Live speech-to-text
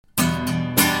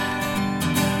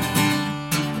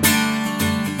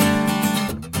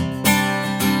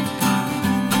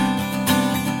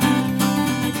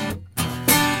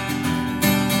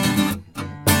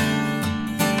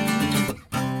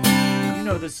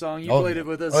song. You played it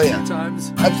with us a few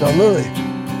times. Absolutely.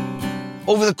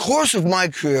 Over the course of my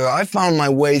career, I found my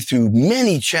way through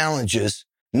many challenges,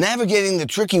 navigating the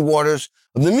tricky waters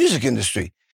of the music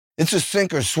industry. It's a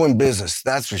sink or swim business,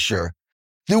 that's for sure.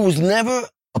 There was never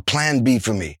a plan B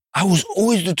for me. I was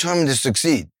always determined to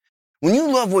succeed. When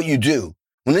you love what you do,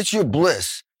 when it's your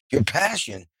bliss, your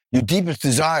passion, your deepest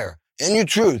desire, and your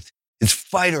truth, it's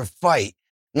fight or fight,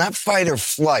 not fight or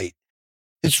flight.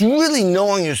 It's really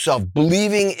knowing yourself,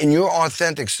 believing in your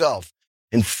authentic self,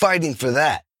 and fighting for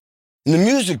that. In the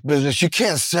music business, you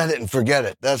can't set it and forget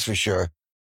it, that's for sure.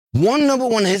 One number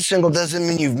one hit single doesn't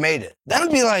mean you've made it. That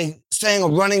would be like saying a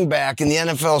running back in the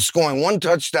NFL scoring one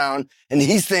touchdown and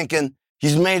he's thinking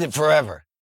he's made it forever.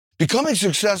 Becoming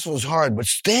successful is hard, but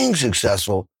staying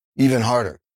successful, even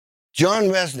harder. John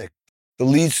Rzeznik, the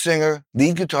lead singer,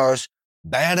 lead guitarist,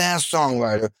 badass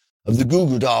songwriter of the Goo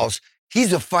Goo Dolls,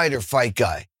 he's a fight or fight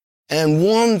guy and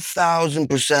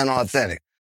 1,000% authentic.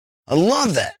 I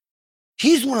love that.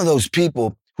 He's one of those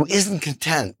people who isn't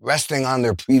content resting on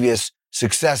their previous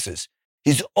successes.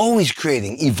 He's always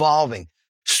creating, evolving,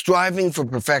 striving for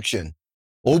perfection,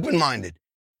 open-minded,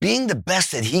 being the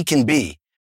best that he can be,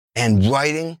 and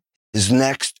writing his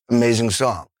next amazing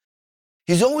song.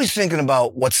 He's always thinking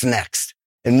about what's next.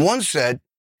 And once said,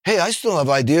 hey, I still have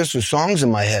ideas for songs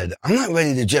in my head. I'm not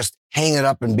ready to just hang it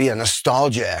up and be a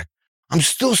nostalgia act. I'm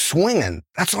still swinging.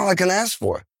 That's all I can ask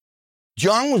for.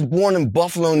 John was born in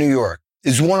Buffalo, New York,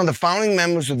 is one of the founding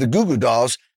members of the Goo Goo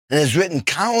Dolls, and has written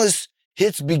countless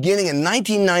hits beginning in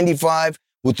 1995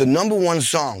 with the number one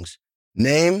songs,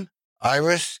 Name,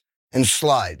 Iris, and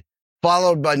Slide,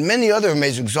 followed by many other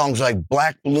amazing songs like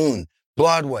Black Balloon,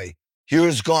 Broadway, Here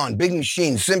Is Gone, Big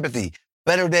Machine, Sympathy,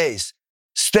 Better Days,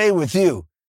 Stay With You,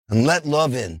 and Let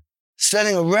Love In,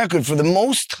 setting a record for the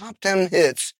most top 10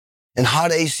 hits in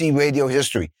hot AC radio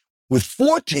history, with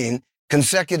 14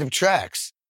 consecutive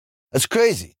tracks. That's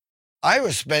crazy.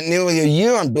 Iris spent nearly a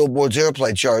year on Billboard's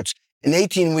airplay charts in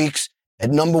 18 weeks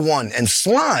at number one, and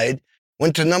Slide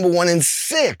went to number one in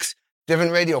 6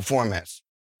 different radio formats.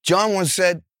 John once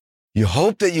said, you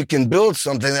hope that you can build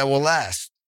something that will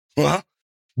last. Well,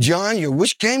 John, your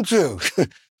wish came true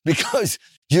because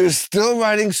you're still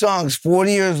writing songs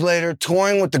 40 years later,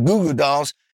 touring with the Goo Goo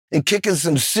Dolls and kicking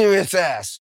some serious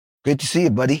ass. Great to see you,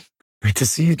 buddy. Great to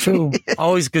see you too.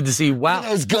 Always good to see you. Wow.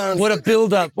 Those guns. What a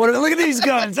build-up. Look at these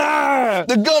guns. Ah!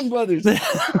 The Gun Brothers.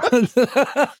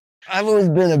 I've always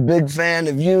been a big fan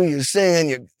of you, your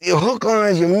singing, your hook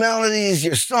lines, your melodies,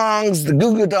 your songs, the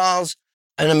Goo Goo Dolls.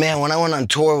 And man, when I went on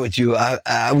tour with you,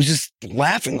 I was just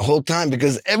laughing the whole time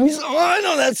because every song, oh, I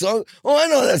know that song. Oh, I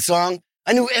know that song.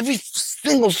 I knew every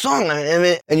single song.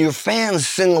 And your fans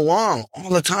sing along all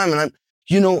the time. And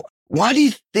why do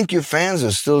you think your fans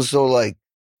are still so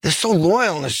they're so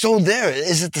loyal and they're so there?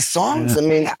 Is it the songs? Yeah. I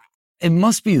mean, it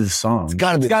must be the songs. It's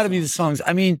gotta be the songs.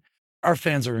 I mean, our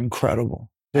fans are incredible.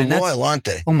 They're loyal, aren't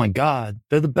they? Oh my God.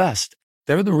 They're the best.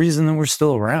 They're the reason that we're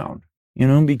still around,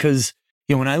 because,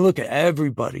 when I look at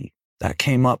everybody that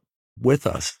came up with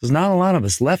us, there's not a lot of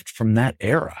us left from that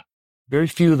era. Very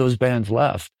few of those bands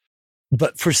left.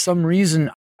 But for some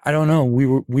reason, I don't know,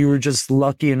 we were just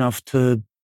lucky enough to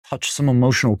touch some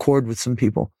emotional chord with some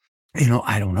people.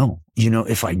 I don't know.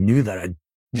 If I knew that, I'd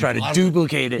try to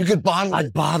duplicate it. You could bottle it.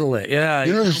 I'd bottle it. Yeah.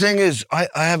 The thing is, I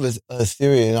have a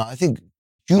theory. I think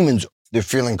humans, they're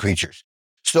feeling creatures.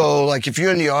 So if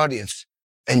you're in the audience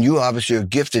and you obviously are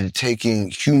gifted at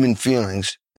taking human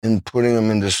feelings and putting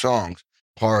them into songs,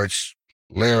 parts,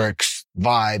 lyrics,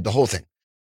 vibe, the whole thing.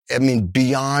 I mean,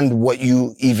 beyond what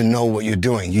you even know what you're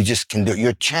doing, you just can do it.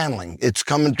 You're channeling. It's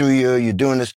coming through you. You're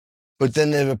doing this. But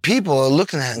then there are people who are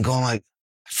looking at it and going I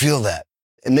feel that.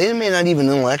 And they may not even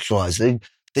intellectualize. They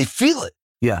feel it.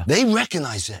 Yeah. They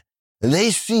recognize it. And they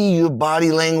see your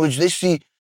body language. They see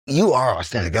you are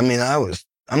authentic. I mean,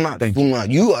 I'm not fooling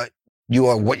around. You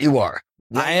are what you are.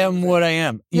 I am what I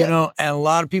am, and a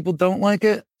lot of people don't like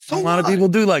it. So a lot of people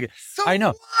do like it. So I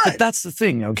know. What? But that's the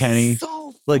thing, Kenny.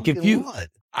 So if you, what?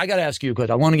 I got to ask you a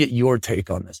question. I want to get your take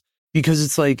on this because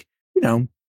it's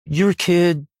you're a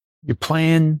kid, you're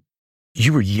playing,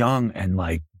 you were young and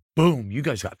boom, you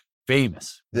guys got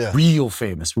famous, real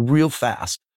famous, real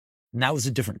fast. And that was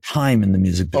a different time in the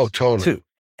music business. Oh, totally. Too.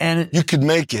 And you could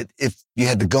make it if you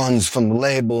had the guns from the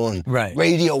label and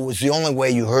radio was the only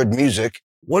way you heard music.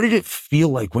 What did it feel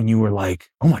like when you were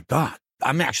oh my God,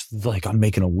 I'm actually I'm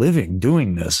making a living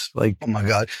doing this? Oh my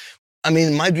God. I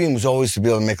mean, my dream was always to be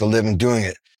able to make a living doing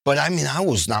it. But I mean, I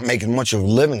was not making much of a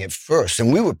living at first.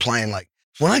 And we were playing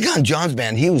when I got in John's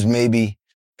band, he was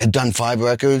had done 5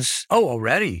 records. Oh,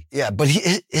 already? Yeah, but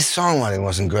his songwriting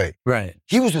wasn't great. Right.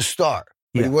 He was a star,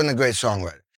 but he wasn't a great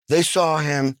songwriter. They saw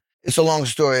him. It's a long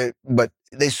story, but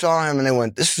they saw him and they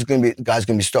went, this is going to be, guy's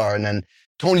going to be star. And then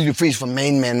Tony DeFries from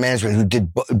Main Man Management, who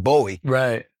did Bowie,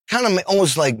 Right. kind of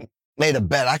almost like made a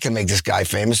bet, I can make this guy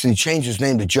famous. And he changed his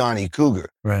name to Johnny Cougar.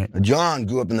 Right. John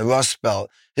grew up in the Rust Belt.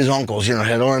 His uncles,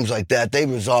 had arms like that. They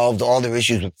resolved all their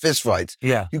issues with fistfights.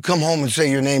 Yeah. You come home and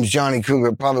say your name's Johnny Cougar,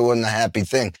 it probably wasn't a happy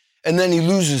thing. And then he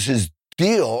loses his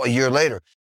deal a year later.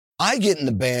 I get in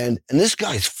the band, and this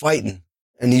guy's fighting,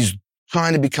 and he's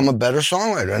trying to become a better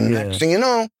songwriter. And the next thing you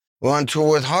know, we're on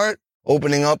tour with Heart,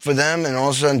 opening up for them, and all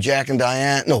of a sudden, Jack and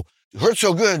Diane, Hurt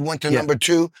So Good went to number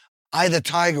 2. I the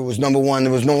Tiger was number 1.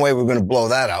 There was no way we were going to blow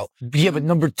that out. Yeah, but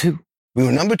number 2. We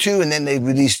were number 2, and then they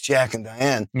released Jack and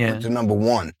Diane went to number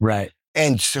 1. Right.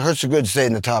 And Hurt So Good stayed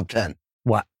in the top 10.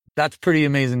 Wow. That's pretty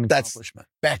amazing accomplishment.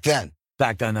 Back then.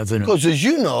 Back then, that's it. Because as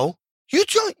you know,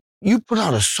 you put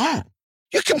out a song.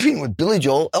 You're competing with Billy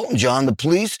Joel, Elton John, The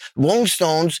Police, Rolling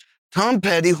Stones, Tom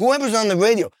Petty, whoever's on the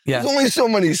radio. Yeah. There's only so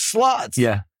many slots.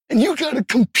 Yeah. And you got to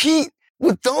compete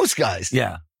with those guys.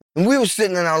 Yeah. And we were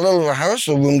sitting in our little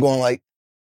rehearsal room going like,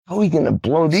 how are we going to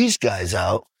blow these guys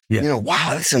out? Yeah.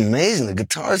 Wow, that's amazing. The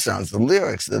guitar sounds, the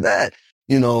lyrics, that.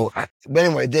 But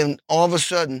anyway, then all of a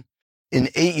sudden, in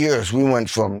 8 years, we went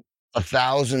from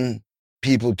 1,000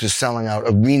 people to selling out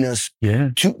arenas,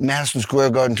 to Madison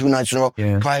Square Garden 2 nights in a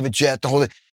row, private jet, the whole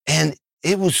thing. And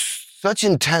it was such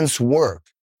intense work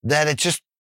that it just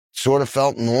sort of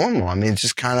felt normal. I mean, it's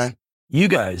just kind of... You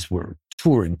guys were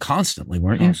touring constantly,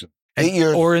 weren't you? 8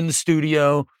 years. Or in the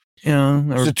studio, It's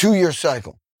a 2-year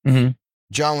cycle. Mm-hmm.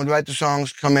 John would write the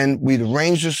songs, come in, we'd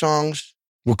arrange the songs,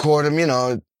 record them,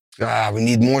 we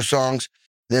need more songs.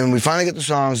 Then we finally get the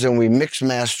songs, then we mix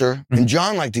master. Mm-hmm. And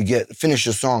John liked to finish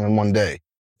a song in one day,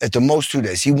 at the most 2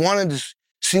 days. He wanted to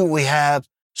see what we have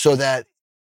so that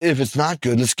if it's not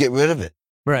good, let's get rid of it.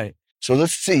 Right. So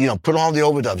let's see, put all the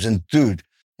overdubs. And dude,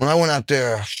 when I went out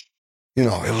there, it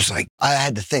was like, I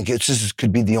had to think, this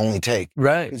could be the only take.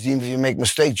 Right. Because even if you make a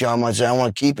mistake, John might say, I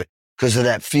want to keep it. Because of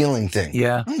that feeling thing.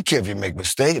 Yeah. I don't care if you make a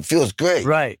mistake. It feels great.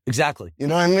 Right. Exactly. You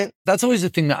know what I mean? That's always the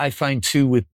thing that I find too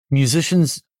with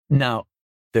musicians. Now,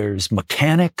 there's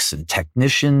mechanics and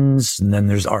technicians, and then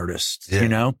there's artists,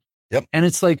 Yep. And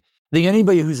it's like, I think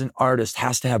anybody who's an artist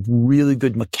has to have really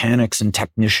good mechanics and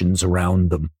technicians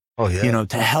around them. Oh, yeah.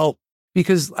 To help.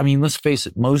 Because, I mean, let's face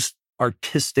it, most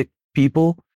artistic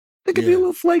people, they can be a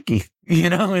little flaky.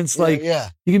 It's like,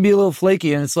 you can be a little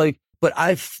flaky. And it's like, but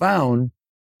I've found,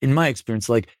 in my experience,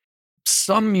 like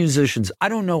some musicians, I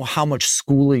don't know how much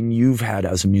schooling you've had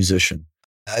as a musician.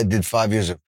 I did 5 years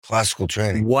of classical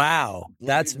training. Wow.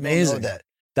 That's amazing. That.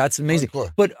 That's amazing.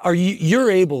 Hardcore. But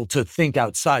you're able to think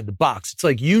outside the box. It's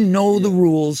like, the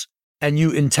rules and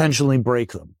you intentionally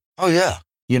break them. Oh, yeah.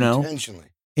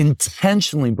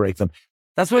 Intentionally break them.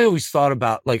 That's what I always thought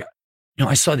about. Like,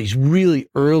 I saw these really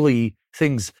early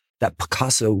things that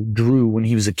Picasso drew when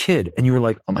he was a kid. And you were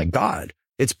like, oh my God,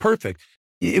 it's perfect.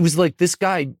 It was like this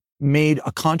guy made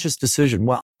a conscious decision.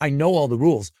 Well, I know all the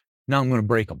rules. Now I'm going to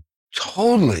break them.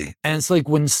 Totally. And it's like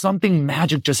when something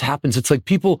magic just happens, it's like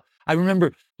people, I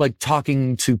remember like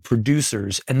talking to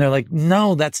producers and they're like,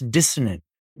 no, that's dissonant.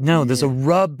 No, there's a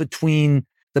rub between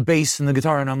the bass and the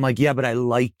guitar. And I'm like, yeah, but I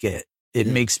like it. It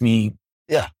makes me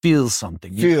feel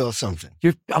something.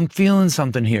 I'm feeling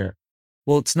something here.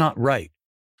 Well, it's not right.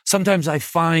 Sometimes I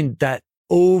find that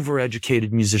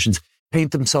overeducated musicians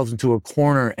paint themselves into a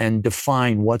corner and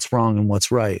define what's wrong and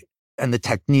what's right. And the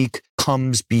technique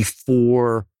comes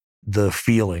before the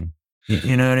feeling.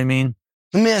 You know what I mean?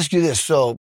 Let me ask you this.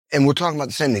 So, and we're talking about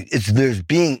the same thing. There's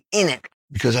being in it,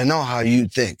 because I know how you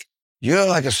think. You're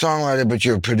like a songwriter, but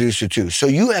you're a producer too. So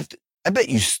I bet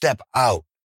you step out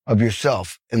of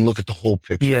yourself and look at the whole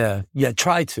picture. Yeah.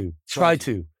 Try to.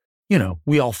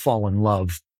 We all fall in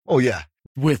love. Oh, yeah.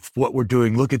 With what we're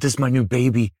doing. Look at this, my new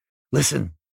baby.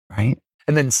 Listen. Right?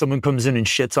 And then someone comes in and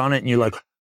shits on it and you're like,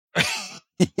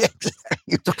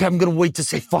 it's okay, I'm going to wait to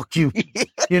say fuck you.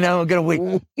 I'm going to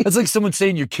wait. It's like someone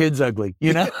saying your kid's ugly,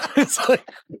 It's like...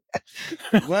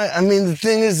 Well, I mean, the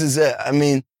thing is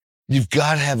that, you've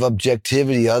got to have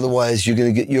objectivity. Otherwise, you're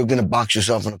going to box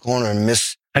yourself in a corner and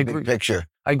miss the big picture.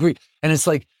 I agree. And it's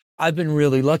like, I've been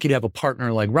really lucky to have a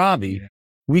partner like Robbie. Yeah.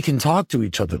 We can talk to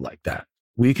each other like that.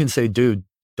 We can say, dude,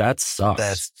 that sucks.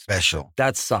 That's special.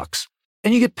 That sucks.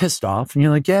 And you get pissed off and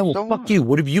you're like, yeah, well, so fuck you.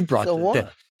 What have you brought to the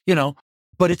day?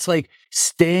 But it's like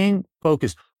staying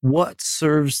focused. What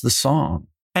serves the song?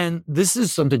 And this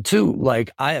is something too,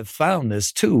 like I have found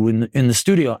this too in the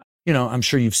studio. I'm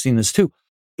sure you've seen this too.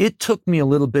 It took me a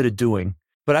little bit of doing,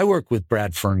 but I work with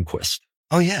Brad Fernquist.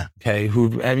 Oh, yeah. Okay.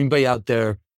 Who, anybody out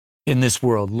there in this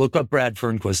world, look up Brad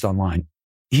Fernquist online.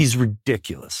 He's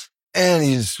ridiculous. And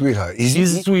he's a sweetheart. He's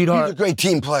a sweetheart. He's a great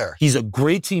team player. He's a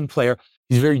great team player.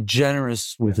 He's very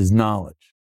generous with his knowledge.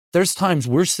 There's times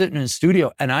we're sitting in a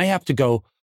studio and I have to go,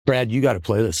 Brad, you got to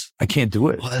play this. I can't do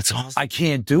it. Oh, that's awesome. I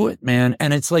can't do it, man.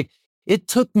 And it's like, it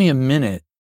took me a minute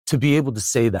to be able to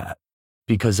say that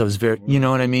because I was very, you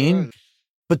know what I mean?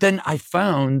 But then I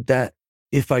found that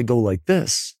if I go like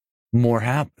this, more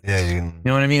happens. Yeah, you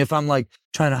know what I mean? If I'm like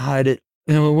trying to hide it,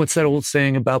 you know, what's that old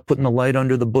saying about putting the light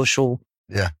under the bushel?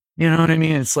 Yeah. You know what I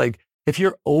mean? It's like, if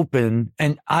you're open,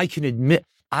 and I can admit,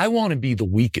 I want to be the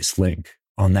weakest link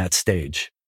on that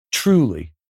stage.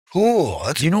 Truly. Cool.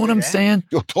 You know what I'm saying?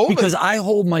 Totally. Because I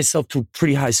hold myself to a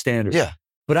pretty high standard. Yeah.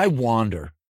 But I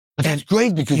wander. That's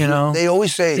great because you know, they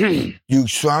always say you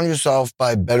surround yourself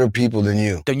by better people than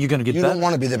you. Then you're going to get better. You don't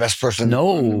want to be the best person in the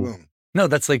room. No,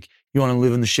 that's like you want to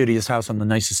live in the shittiest house on the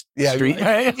nicest street.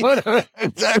 Right. Whatever.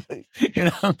 Exactly. You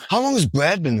know? How long has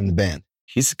Brad been in the band?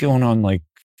 He's going on like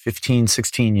 15,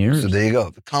 16 years. So there you go.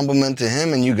 The compliment to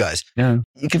him and you guys. Yeah.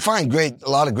 You can find a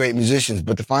lot of great musicians,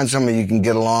 but to find somebody you can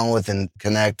get along with and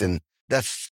connect, and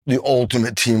that's the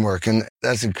ultimate teamwork. And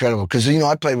that's incredible. Because, you know,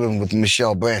 I played with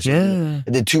Michelle Branch. Yeah. I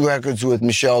did 2 records with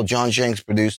Michelle, John Shanks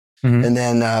produced. Mm-hmm. And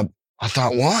then I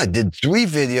thought, well, I did 3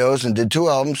 videos and did 2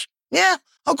 albums. Yeah,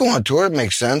 I'll go on tour. It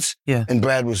makes sense. Yeah. And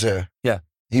Brad was there. Yeah.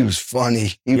 He was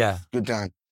funny. He was a good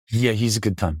time. Yeah, he's a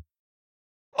good time.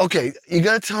 Okay, you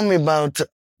got to tell me about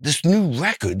this new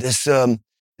record. This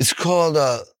it's called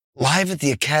Live at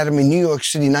the Academy, New York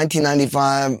City,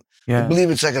 1995. Yeah. I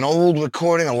believe it's like an old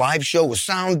recording, a live show with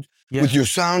sound, with your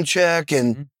sound check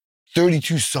and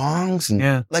 32 songs.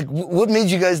 And like, what made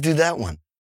you guys do that one?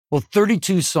 Well,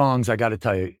 32 songs, I got to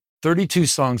tell you, 32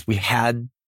 songs, we had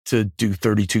to do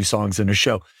 32 songs in a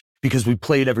show because we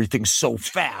played everything so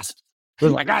fast. It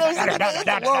was like,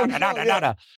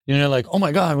 you know, like, oh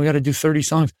my God, we got to do 30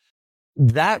 songs.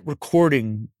 That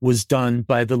recording was done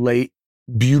by the late,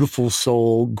 beautiful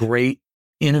soul, great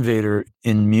innovator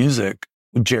in music,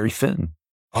 Jerry Finn.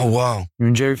 Oh, wow.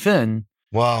 And Jerry Finn.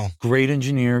 Wow. Great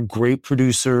engineer, great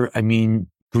producer. I mean,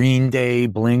 Green Day,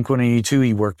 Blink-182,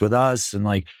 he worked with us. And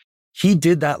like, he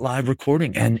did that live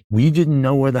recording and we didn't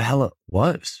know where the hell it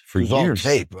was for years. It was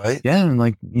on tape, right? Yeah. And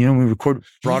like, you know, we recorded.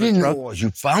 You didn't know it was. You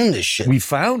found this shit. We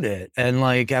found it. And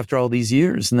like, after all these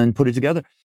years and then put it together,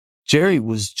 Jerry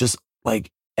was just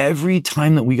like, every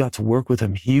time that we got to work with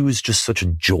him, he was just such a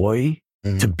joy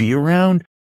to be around.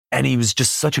 And he was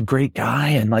just such a great guy.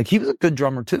 And like, he was a good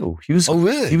drummer too. He was,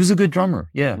 really? He was a good drummer.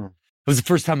 Yeah. It was the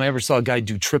first time I ever saw a guy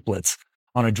do triplets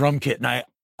on a drum kit. And I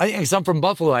think I'm from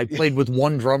Buffalo. I played with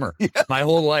one drummer my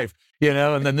whole life, you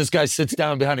know, and then this guy sits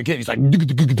down behind a kit. He's like, you mean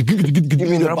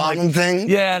the bottom thing?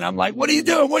 Yeah. And I'm like, what are you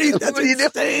doing? That's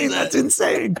insane. That's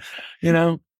insane. You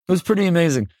know, it was pretty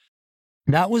amazing.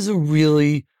 That was a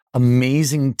really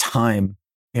amazing time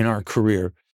in our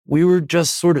career. We were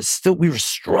just sort of we were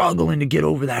struggling to get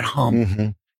over that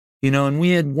hump, you know, and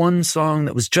we had one song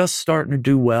that was just starting to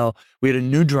do well. We had a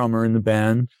new drummer in the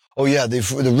band. Oh, yeah. The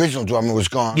original drummer was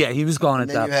gone. Yeah, he was gone at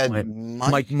that point.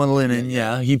 Mike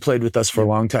Malinin, he played with us for a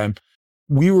long time.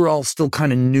 We were all still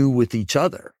kind of new with each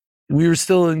other. We were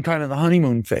still in kind of the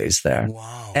honeymoon phase there.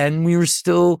 Wow. And we were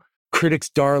still critics'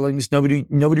 darlings. Nobody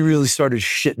really started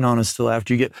shitting on us till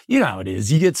after you get, you know how it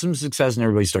is. You get some success and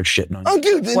everybody starts shitting on you. Oh,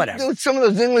 dude, whatever. Some of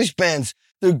those English bands,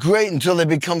 they're great until they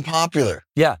become popular.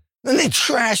 Yeah. Then they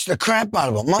trash the crap out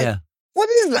of them. Like, what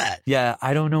is that? Yeah,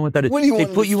 I don't know what that is. What do you they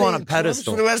want put you on a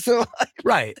pedestal for the rest of their life?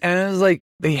 Right. And it's like,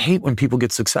 they hate when people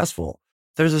get successful.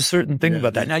 There's a certain thing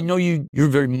about that. And I know you're a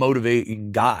very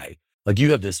motivating guy. Like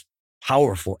you have this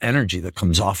powerful energy that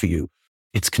comes off of you.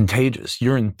 It's contagious.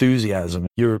 Your enthusiasm,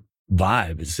 your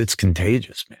vibe, it's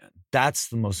contagious, man. That's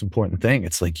the most important thing.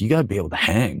 It's like, you got to be able to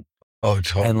hang. Oh,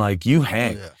 totally. And like, you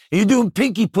hang. Oh, yeah. You're doing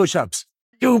pinky push-ups.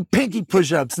 Doing pinky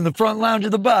push-ups in the front lounge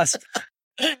of the bus.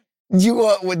 Did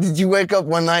you wake up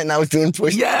one night and I was doing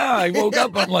push-ups? Yeah, I woke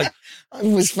up. I'm like, I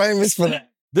was famous for that.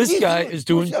 This guy is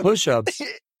doing push-ups.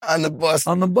 On the bus.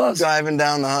 On the bus. Driving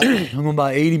down the highway. I'm going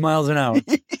about 80 miles an hour.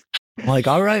 I'm like,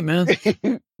 all right, man.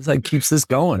 It's like, keeps this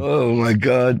going. Oh, my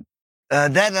God.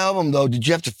 That album, though, did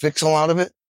you have to fix a lot of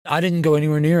it? I didn't go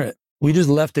anywhere near it. We just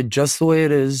left it just the way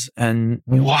it is. And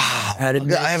wow. I haven't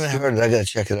heard it. I got to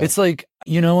check it out. It's like,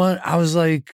 you know what? I was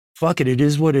like, fuck it. It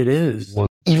is what it is. Well,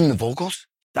 even the vocals?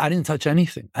 I didn't touch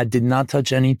anything. I did not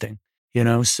touch anything, you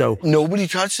know? So nobody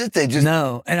touched it? They just...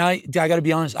 No. And I got to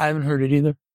be honest, I haven't heard it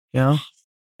either. You know?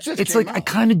 It's like, I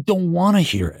kind of don't want to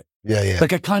hear it. Yeah, yeah.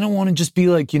 Like, I kind of want to just be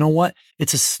like, you know what?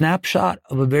 It's a snapshot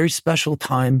of a very special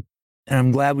time. And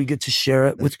I'm glad we get to share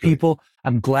it with people.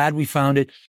 I'm glad we found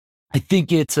it. I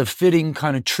think it's a fitting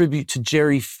kind of tribute to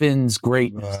Jerry Finn's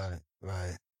greatness.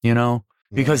 Right. You know?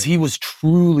 because he was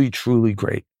truly, truly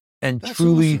great and That's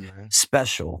truly awesome, man.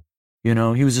 special. You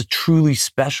know, he was a truly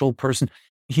special person.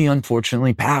 He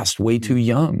unfortunately passed way too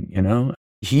young, you know.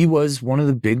 He was one of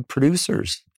the big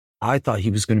producers. I thought he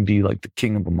was going to be like the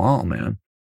king of them all, man,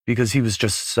 because he was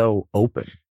just so open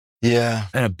Yeah.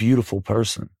 and a beautiful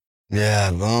person.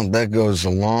 Yeah. Well, that goes a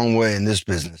long way in this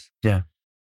business. Yeah.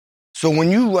 So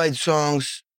when you write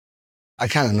songs, I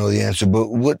kind of know the answer, but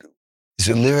what is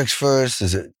it? Lyrics first?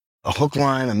 Is it a hook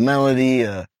line, a melody?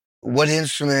 What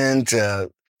instrument? Or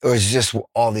is it just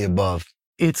all the above?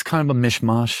 It's kind of a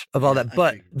mishmash of all that.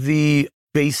 But the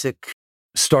basic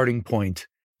starting point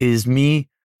is me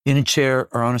in a chair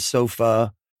or on a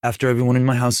sofa after everyone in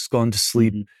my house has gone to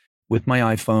sleep with my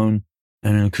iPhone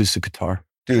and an acoustic guitar.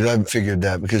 Dude, I figured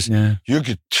that because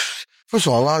first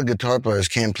of all, a lot of guitar players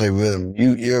can't play rhythm.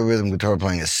 Your rhythm guitar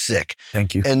playing is sick.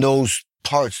 Thank you. And those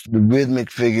parts, the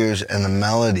rhythmic figures and the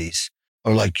melodies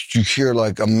are like, you hear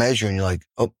like a measure and you're like,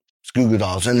 oh, it's Goo Goo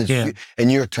Dolls. And it's,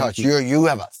 and your touch, you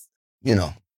have a, you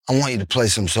know, I want you to play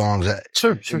some songs that,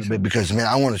 sure. Because man,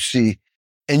 I want to see,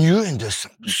 and you're into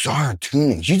some bizarre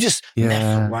tunings. You just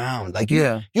mess around. Like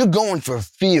you're going for a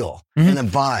feel and a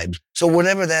vibe. So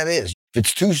whatever that is, if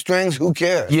it's 2 strings, who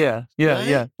cares? Yeah.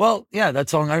 Well, that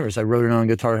song Iris, I wrote it on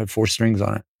guitar, had 4 strings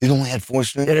on it. It only had 4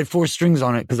 strings? It had 4 strings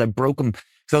on it because I broke them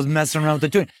because I was messing around with the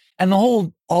tuning. And the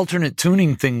whole alternate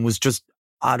tuning thing was just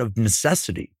out of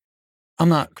necessity. I'm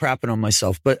not crapping on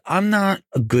myself, but I'm not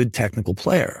a good technical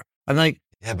player. I'm like,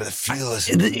 yeah, but the feel is...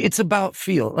 It's about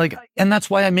feel. Like, and that's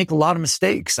why I make a lot of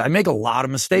mistakes. I make a lot of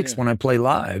mistakes when I play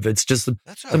live. It's just,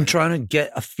 I'm trying to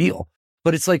get a feel.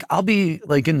 But it's like, I'll be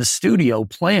like in the studio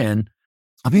playing.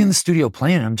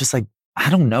 I'm just like,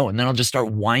 I don't know. And then I'll just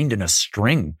start winding a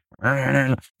string.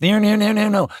 No.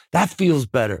 That feels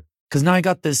better. Because now I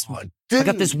got this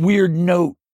weird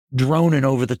note droning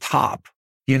over the top,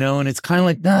 you know, and it's kind of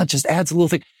like, it just adds a little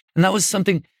thing. And that was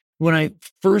something when I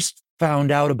first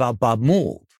found out about Bob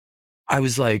Mould. I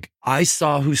was like, I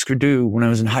saw Husker Du when I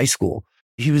was in high school.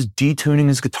 He was detuning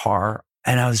his guitar.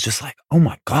 And I was just like, oh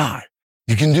my God.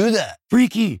 You can do that.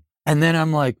 Freaky. And then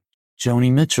I'm like,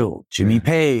 Joni Mitchell, Jimmy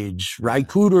Page, Ry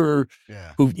Cooder,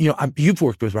 who, you know, you've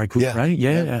worked with Ry Cooder, right?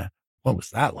 Yeah. What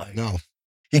was that like? No.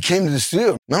 He came to the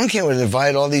studio. Melon came and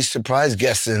invited all these surprise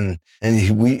guests and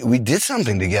we did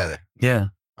something together. Yeah.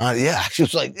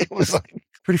 It was like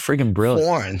pretty friggin' brilliant.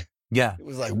 Foreign. Yeah. It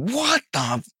was like, what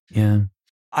the? Yeah.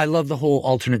 I love the whole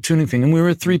alternate tuning thing. And we were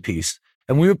a 3-piece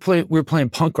and we were playing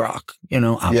punk rock, you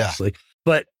know, obviously. Yeah.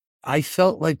 But I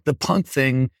felt like the punk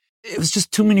thing, it was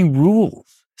just too many rules.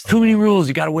 Too many rules.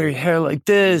 You got to wear your hair like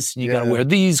this. And you got to wear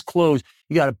these clothes.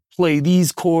 You got to play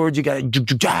these chords. You got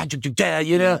to,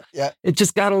 you know. Yeah. It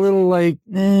just got a little like,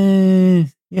 you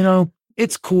know,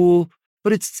 it's cool.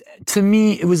 But it's, to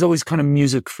me, it was always kind of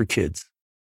music for kids,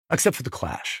 except for the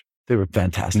Clash. They were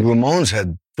fantastic. The Ramones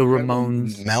had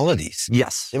melodies.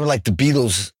 Yes. They were like the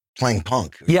Beatles playing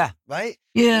punk. Yeah. Right?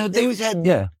 Yeah. They always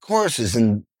had choruses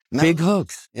and big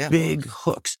hooks. Yeah. Big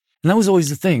hooks. And that was always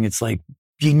the thing. It's like,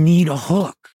 you need a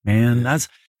hook, man. That's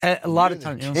a lot of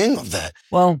times. You're the king of that.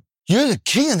 Well, you're the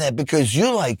king of that because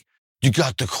you're like, you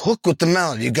got the hook with the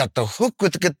melody. You got the hook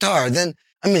with the guitar. Then,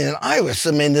 I mean, in Iris,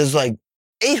 there's like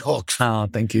 8 hooks. Oh,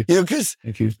 thank you. You know, because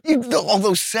all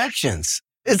those sections.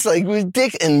 It's like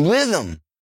ridiculous. And rhythm.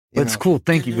 That's cool.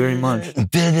 Thank you very much.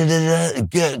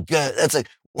 Good. That's like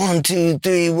 1, 2,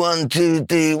 3, 1, 2,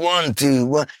 3, 1, 2,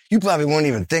 1. You probably weren't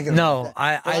even thinking about that.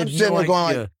 I I'm sitting there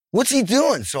going like, what's he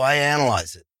doing? So I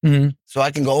analyze it. Mm-hmm. So I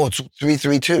can go, it's 3,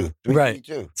 3, 2. 3, right.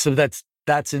 3, 2. So that's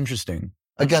interesting.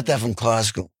 I got that from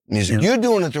classical music. Yeah. You're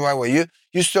doing it the right way.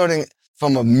 You're starting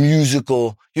from a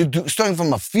musical, starting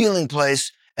from a feeling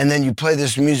place, and then you play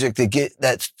this music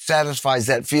that satisfies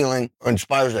that feeling or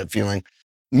inspires that feeling.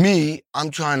 Me, I'm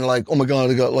trying to like, oh my God,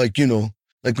 I got like, you know,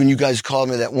 like when you guys called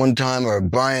me that one time, or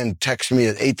Brian texted me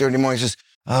at 8:30 in the morning, says,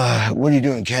 what are you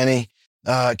doing, Kenny?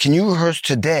 Can you rehearse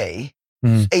today?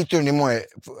 8:30 in the morning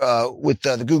with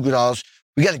the Goo Goo Dolls.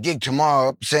 We got a gig tomorrow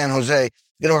up in San Jose.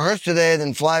 We're going to rehearse today,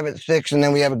 then fly at 6, and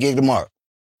then we have a gig tomorrow.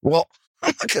 Well,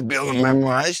 I'm not going to be able to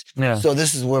memorize. Yeah. So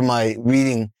this is where my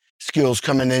reading skills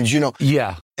come in. And, you know,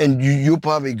 and you'll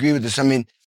probably agree with this. I mean,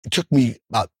 it took me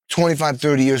about 25,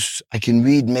 30 years. I can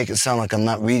read and make it sound like I'm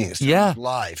not reading. It sounds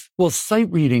live. Well,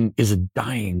 sight reading is a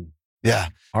dying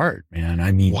art, man.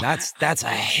 I mean, that's a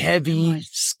heavy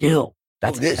skill.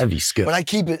 That's a heavy skill. But I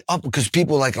keep it up because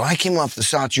people like, I came off the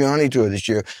Satriani tour this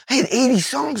year. I had 80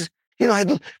 songs. You know, I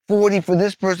had 40 for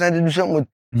this person. I had to do something with,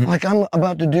 like I'm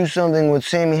about to do something with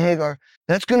Sammy Hagar.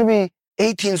 That's going to be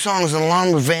 18 songs and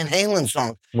along with Van Halen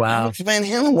songs. Wow. Alex Van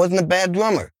Halen wasn't a bad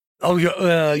drummer. Oh,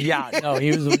 no,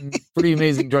 he was a pretty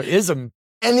amazing drummer.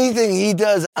 anything he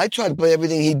does, I try to play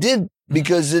everything he did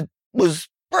because it was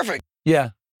perfect. Yeah.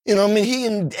 You know, I mean, he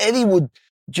and Eddie would,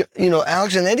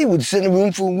 Alex and Eddie would sit in a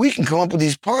room for a week and come up with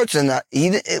these parts, and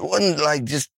it wasn't like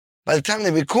just, by the time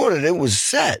they recorded, it was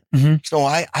set. Mm-hmm. So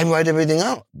I write everything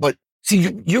out. But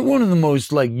see, you're one of the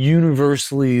most like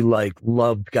universally like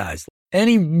loved guys.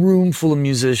 Any room full of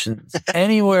musicians,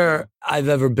 anywhere I've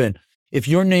ever been, if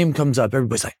your name comes up,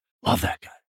 everybody's like, love that guy.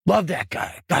 Love that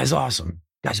guy. Guy's awesome.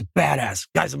 Guy's a badass.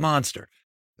 Guy's a monster.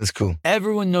 That's cool.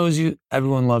 Everyone knows you.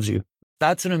 Everyone loves you.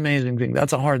 That's an amazing thing.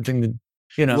 That's a hard thing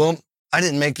to, Well, I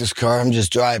didn't make this car. I'm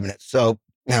just driving it. So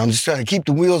I'm just trying to keep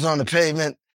the wheels on the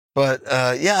pavement. But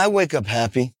I wake up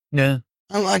happy. Yeah.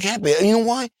 I'm like happy. You know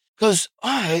why? Because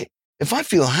if I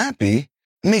feel happy,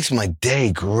 it makes my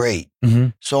day great. Mm-hmm.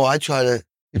 So I try to,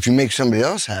 if you make somebody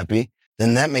else happy,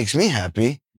 then that makes me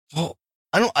happy. Well,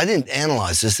 I didn't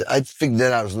analyze this. I figured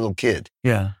that out as a little kid.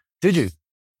 Yeah. Did you?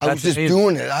 I was just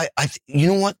doing it. You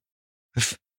know what?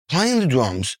 Playing the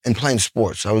drums and playing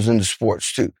sports, I was into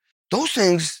sports too. Those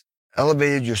things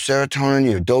elevated your serotonin,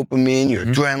 your dopamine, your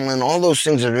adrenaline, all those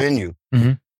things that are in you.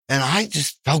 Mm-hmm. And I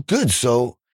just felt good.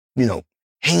 So,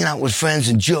 hanging out with friends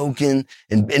and joking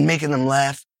and making them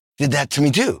laugh did that to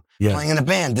me too. Yeah. Playing in a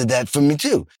band did that for me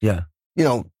too. Yeah.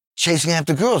 Chasing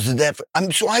after girls did that.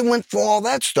 So I went for all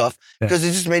that stuff because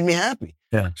it just made me happy.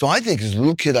 Yeah. So I think as a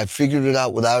little kid, I figured it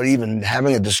out without even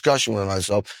having a discussion with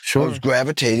myself. Sure. I was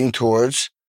gravitating towards,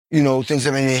 things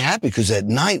that made me happy. Because at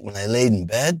night when I laid in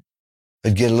bed,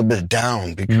 I'd get a little bit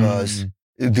down because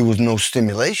there was no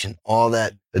stimulation. All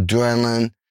that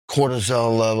adrenaline,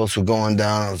 cortisol levels were going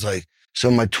down. I was like, so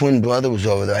my twin brother was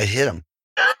over there. I hit him.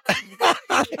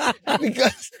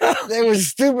 Because they were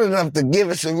stupid enough to give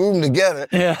us a room together.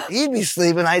 Yeah. He'd be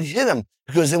sleeping, I'd hit him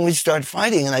because then we'd start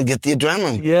fighting and I'd get the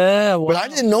adrenaline. Yeah. Wow. But I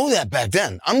didn't know that back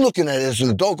then. I'm looking at it as an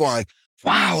adult going like,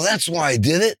 wow, that's why I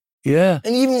did it. Yeah.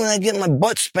 And even when I get my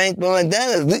butt spanked like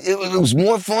that, it was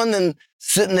more fun than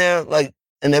sitting there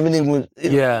and everything was,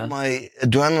 my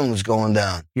adrenaline was going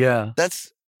down. Yeah.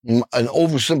 That's an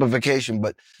oversimplification,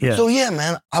 but so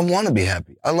man, I want to be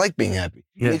happy. I like being happy.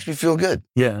 It makes me feel good.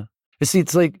 Yeah. You see,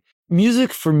 it's like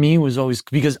music for me was always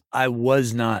because I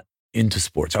was not into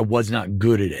sports. I was not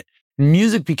good at it.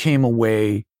 Music became a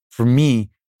way for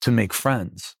me to make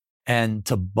friends and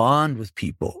to bond with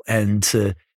people and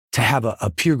to have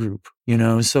a peer group,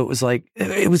 So it was like,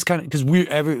 it was kind of, because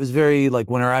it was very like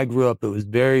when I grew up, it was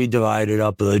very divided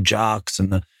up, the jocks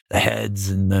and the heads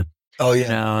and the,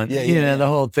 the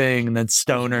whole thing, and then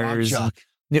stoners.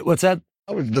 What's that?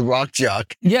 I was the rock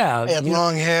jock. Yeah. I had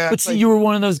long hair. But see, you were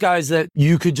one of those guys that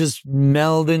you could just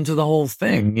meld into the whole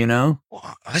thing,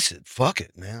 Well, I said, fuck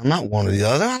it, man. I'm not one or the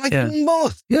other. I like them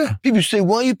both. Yeah. People say,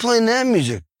 why are you playing that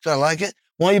music? Because I like it.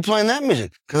 Why are you playing that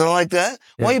music? Because I like that.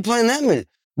 Yeah. Why are you playing that music?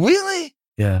 Really?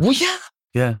 Yeah. Well, yeah.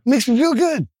 Yeah. Makes me feel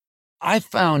good. I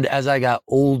found as I got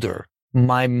older,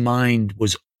 my mind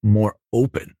was more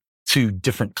open to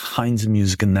different kinds of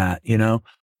music and that,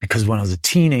 because when I was a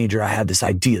teenager, I had this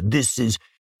idea,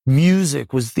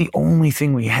 music was the only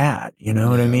thing we had, you know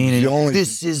what I mean? And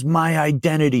this is my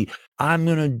identity. I'm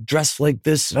going to dress like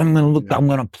this. I'm going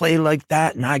to play like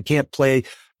that. And I can't play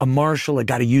a Marshall. I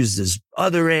got to use this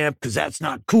other amp because that's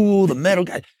not cool. The metal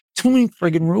guy, too many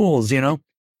friggin' rules, And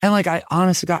I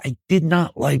honestly I did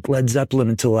not like Led Zeppelin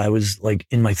until I was like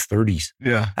in my 30s.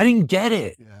 Yeah. I didn't get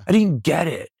it. Yeah. I didn't get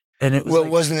it. And it was it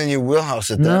wasn't in your wheelhouse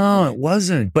at that point. No, it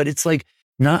wasn't. But it's like,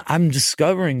 I'm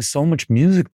discovering so much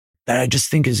music that I just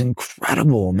think is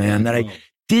incredible, man, that I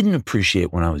didn't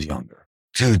appreciate when I was younger.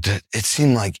 Dude, it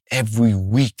seemed like every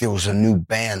week there was a new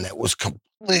band that was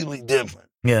completely different.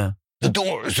 Yeah. The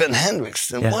Doors and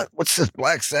Hendrix and what's this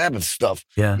Black Sabbath stuff?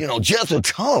 Yeah. Jethro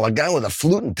Tull, a guy with a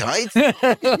flute and tights.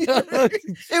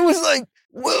 It was like,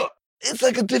 it's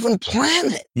like a different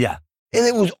planet. Yeah. And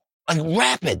it was like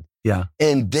rapid. Yeah.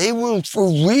 And they were for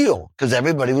real because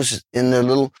everybody was in their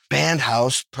little band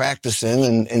house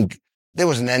practicing and there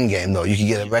was an end game though. You could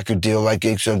get a record deal like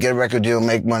so get a record deal,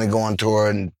 make money, go on tour,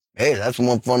 and hey, that's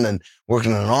more fun than working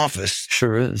in an office.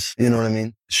 Sure is. You know what I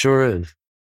mean? Sure is.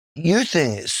 Your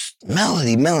thing is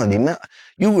melody.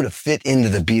 You would have fit into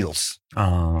the Beatles.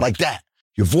 Like that.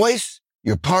 Your voice,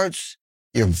 your parts,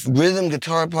 your rhythm,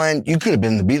 guitar playing, you could have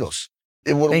been the Beatles.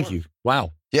 It would have Thank worked. you.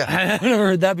 Wow. Yeah. I've never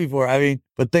heard that before. I mean,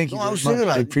 but thank you. I was very thinking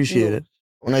much. about I appreciate it.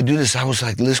 When I do this, I was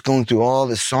like, going through all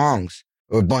the songs,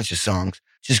 or a bunch of songs,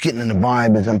 just getting in the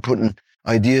vibe as I'm putting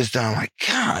ideas down. I'm like,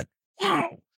 God,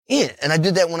 wow. Yeah. And I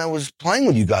did that when I was playing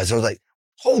with you guys. I was like,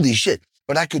 holy shit.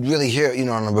 But I could really hear,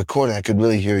 on a recording, I could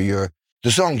really hear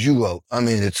the songs you wrote. I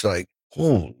mean, it's like,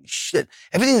 holy shit.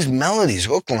 Everything's melodies,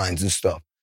 hook lines and stuff.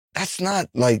 That's not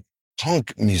like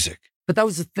punk music. But that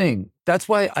was the thing. That's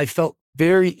why I felt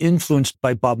very influenced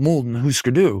by Bob Mould and Husker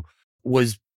Du,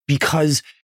 was because,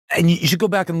 and you should go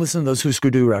back and listen to those Husker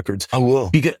Du records. I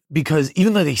will. Because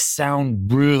even though they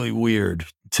sound really weird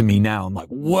to me now, I'm like,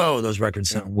 whoa, those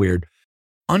records sound weird.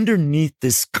 Underneath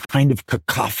this kind of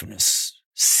cacophonous,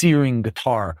 searing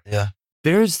guitar,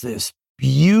 there's this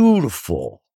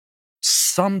beautiful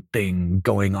something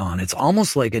going on. It's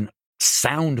almost like a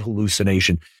sound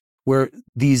hallucination where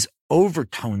these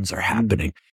overtones are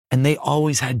happening. And they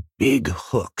always had big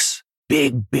hooks,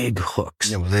 big hooks.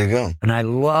 Yeah, well, there you go. And I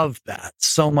loved that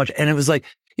so much. And it was like,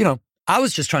 I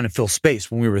was just trying to fill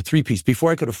space when we were a 3-piece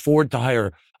before I could afford to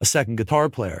hire a second guitar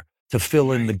player to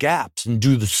fill in the gaps and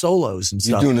do the solos and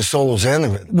stuff. You're doing the solos and the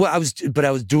rhythm. Well, I was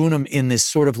doing them in this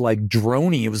sort of like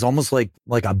droney. It was almost like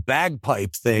a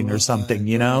bagpipe thing or something,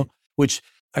 which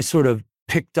I sort of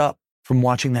picked up from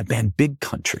watching that band Big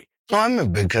Country. Oh, I'm a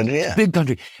Big Country, yeah. Big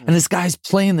Country. And this guy's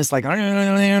playing this like...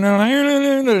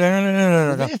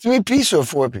 3-piece or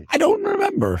 4-piece? I don't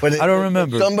remember. I don't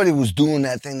remember. Somebody was doing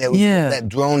that thing that was that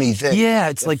droney thing. Yeah,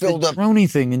 it's like the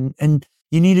droney thing. And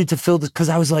you needed to fill this, because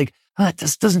I was like,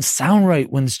 this doesn't sound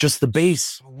right when it's just the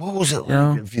bass. What was it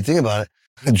like? If you think about it,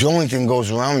 the droney thing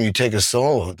goes around when you take a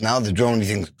solo. Now the droney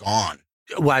thing's gone.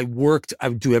 Well, I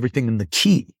would do everything in the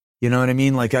key. You know what I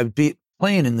mean? Like I'd be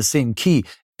playing in the same key.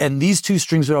 And these two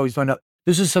strings would always find out.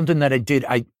 This is something that I did.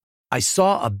 I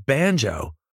saw a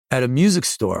banjo at a music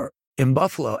store in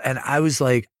Buffalo, and I was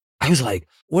like,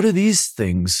 what are these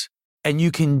things? And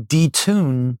you can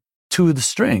detune 2 of the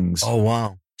strings. Oh,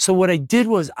 wow. So what I did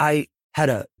was I had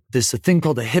a thing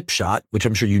called a hip shot, which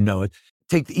I'm sure you know it.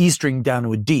 Take the E string down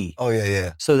to a D. Oh,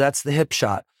 yeah. So that's the hip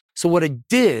shot. So what I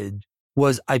did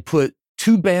was I put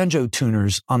 2 banjo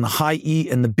tuners on the high E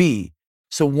and the B.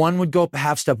 So one would go up a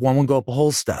half step, one would go up a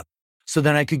whole step. So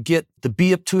then I could get the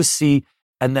B up to a C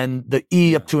and then the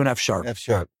E up to an F sharp. F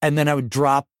sharp. And then I would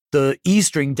drop the E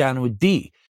string down to a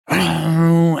D.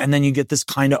 And then you get this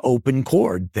kind of open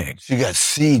chord thing. So you got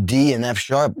C, D, and F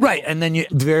sharp. Right. And then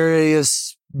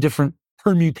various different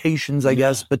permutations, I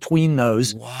guess, between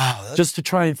those. Wow. Just to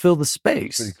try and fill the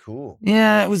space. Pretty cool.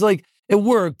 Yeah, it was like, it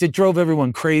worked. It drove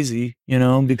everyone crazy,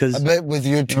 because... I bet with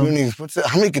your tunings,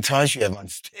 how many guitars you have on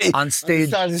stage? On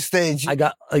stage. On the stage. I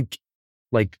got like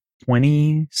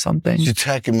 20 something. You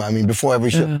tech him, before every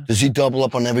show. Does he double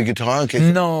up on every guitar?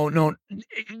 No. You know what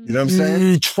I'm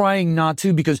saying? Trying not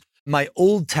to, because my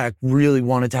old tech really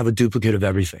wanted to have a duplicate of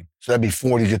everything. So that'd be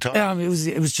 40 guitars? Yeah,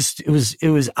 it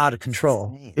was out of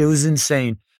control. It was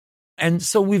insane. And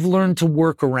so we've learned to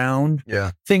work around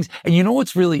things. And you know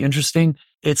what's really interesting?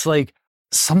 It's like,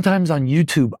 sometimes on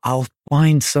YouTube, I'll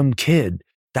find some kid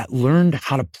that learned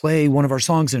how to play one of our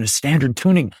songs in a standard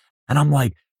tuning. And I'm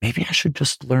like, maybe I should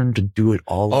just learn to do it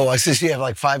all. Oh, I see you have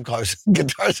like 5 guitars.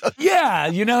 Yeah,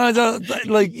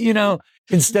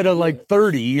 instead of like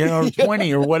 30, or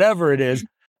 20 or whatever it is.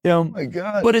 Oh my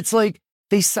God. But it's like,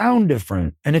 they sound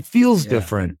different and it feels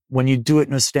different when you do it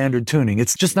in a standard tuning.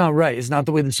 It's just not right. It's not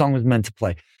the way the song was meant to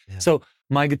play. Yeah. So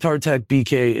my guitar tech,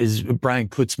 BK, is Brian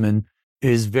Kutzman,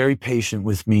 is very patient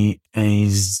with me,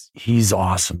 and he's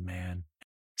awesome, man.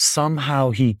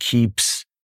 Somehow he keeps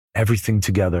everything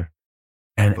together.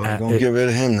 And don't get rid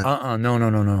of him then.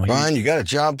 No. Brian, you got a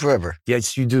job forever.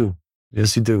 Yes, you do.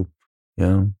 Yes, you do.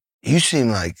 Yeah. You seem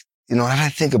like, as I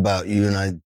think about you and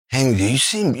I hang with you,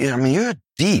 you're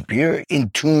deep. You're in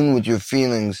tune with your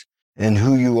feelings and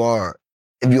who you are.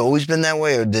 Have you always been that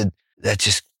way, or did that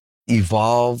just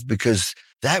evolve? Because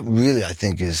that really, I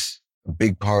think, is a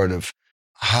big part of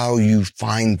how you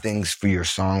find things for your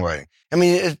songwriting.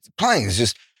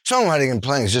 Songwriting and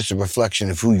playing is just a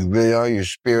reflection of who you really are, your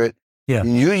spirit. Yeah.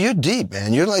 You're deep,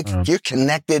 man. You're like, you're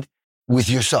connected with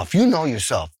yourself. You know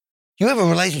yourself. You have a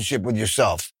relationship with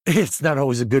yourself. It's not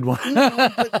always a good one.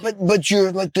 but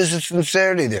you're like, there's a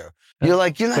sincerity there. You're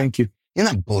like, thank you. You're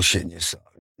not bullshitting yourself.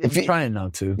 I'm trying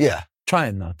not to. Yeah.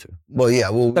 Trying not to. Well, yeah.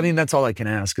 Well, that's all I can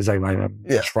ask, is I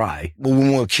try. Well,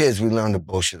 when we were kids, we learned to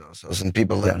bullshit ourselves, and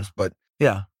people let us. But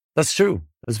yeah, that's true.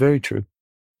 That's very true.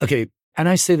 Okay. And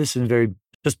I say this in a very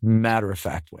just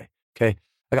matter-of-fact way. Okay.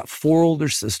 I got 4 older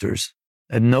sisters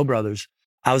and no brothers.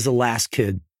 I was the last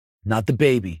kid, not the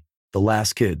baby, the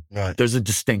last kid. Right. There's a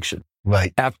distinction.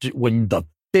 Right. When the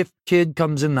 5th kid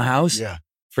comes in the house,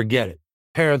 forget it.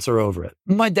 Parents are over it.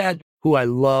 My dad, who I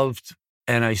loved,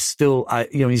 and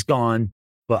he's gone,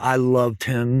 but I loved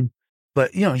him.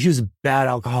 But, he was a bad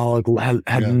alcoholic,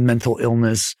 had mental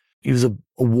illness. He was a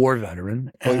war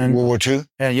veteran. World War II?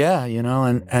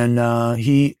 And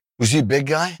he... Was he a big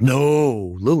guy?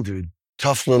 No, little dude.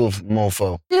 Tough little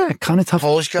mofo. Yeah, kind of tough.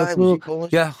 Polish guy? Was he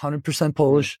Polish? Yeah, 100%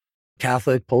 Polish,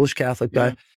 Polish Catholic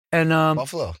guy. And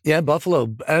Buffalo. Yeah,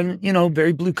 Buffalo. And,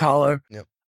 very blue collar. Yep.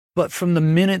 But from the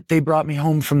minute they brought me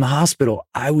home from the hospital,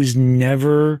 I was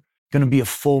never going to be a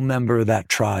full member of that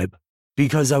tribe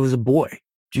because I was a boy.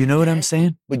 Do you know what I'm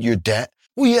saying? But your dad?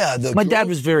 Well, yeah. My dad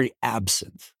was very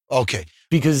absent. Okay.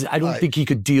 Because I don't think he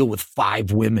could deal with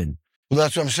 5 women. Well,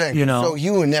 that's what I'm saying. So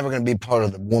you were never going to be part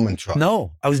of the woman tribe.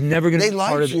 No, I was never going to be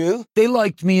part of it. They liked you. They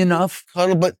liked me enough.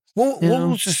 But what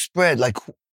was the spread like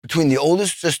between the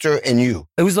oldest sister and you?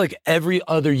 It was like every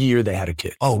other year they had a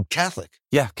kid. Oh, Catholic.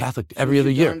 Yeah, Catholic. Every other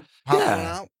year. Pop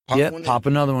one out? Pop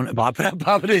another one. Pop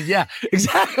it in. Yeah,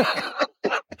 exactly.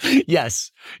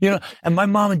 Yes. And my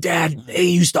mom and dad, they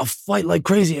used to fight like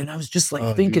crazy. And I was just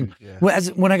like thinking,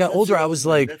 when I got older, I was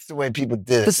like, that's the way people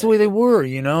did it. That's the way they were,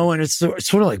 And it's sort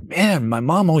of like, man, my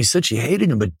mom always said she hated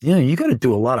him, but you got to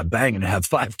do a lot of banging to have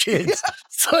 5 kids. Yeah.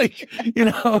 It's like,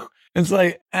 it's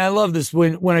like, and I love this.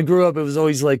 When I grew up, it was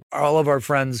always like all of our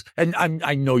friends, and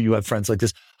I know you have friends like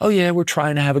this. Oh yeah, we're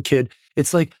trying to have a kid.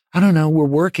 It's like, I don't know, we're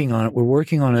working on it.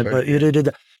 But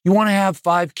you want to have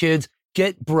 5 kids,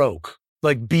 get broke.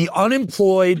 Like, be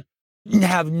unemployed,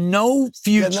 have no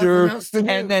future,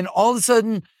 and then all of a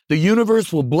sudden, the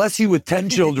universe will bless you with 10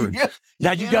 children.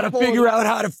 Now you got to figure out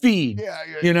how to feed,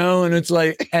 and it's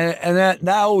like, and that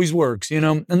always works,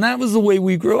 and that was the way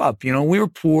we grew up. We were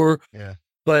poor,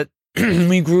 but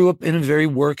we grew up in a very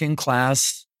working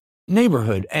class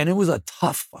neighborhood, and it was a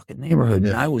tough fucking neighborhood,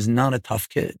 and I was not a tough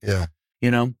kid,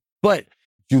 but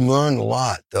you learned a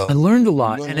lot, though. I learned a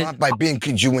lot. You learned a lot by being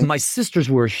conjoined. My sisters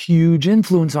were a huge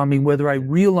influence on me, whether I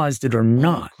realized it or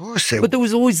not. Of course they were. But there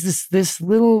was always this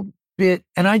little bit,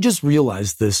 and I just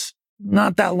realized this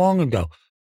not that long ago.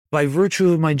 By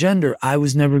virtue of my gender, I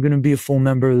was never going to be a full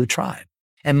member of the tribe.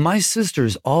 And my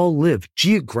sisters all live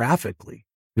geographically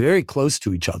very close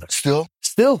to each other. Still?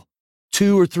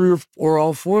 2 or 3 or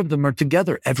all 4 of them are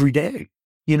together every day.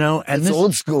 And that's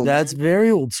old school. That's very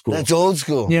old school. That's old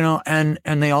school. And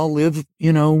they all live,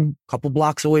 a couple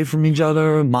blocks away from each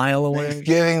other, a mile away.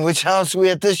 Thanksgiving, which house are we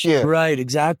at this year? Right,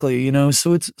 exactly.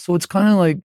 So it's kind of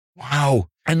like, wow.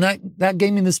 And that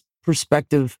gave me this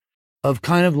perspective of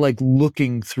kind of like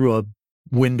looking through a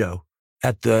window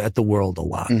at the world a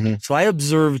lot. Mm-hmm. So I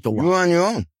observed a lot. You were on your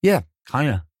own. Yeah, kind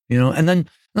of. And then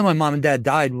my mom and dad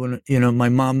died when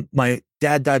my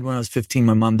dad died when I was 15,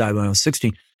 my mom died when I was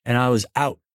 16. And I was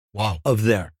out of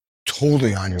there.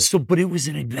 Totally on your own. So, but it was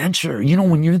an adventure.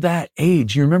 When you're that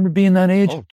age, you remember being that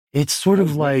age? Oh, it's sort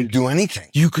of like... do anything.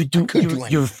 You could do anything.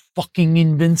 You're fucking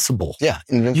invincible. Yeah,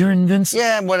 invincible. You're invincible.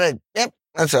 Yeah, yep,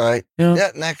 that's all right.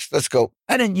 Yeah, next, let's go.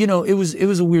 And then, it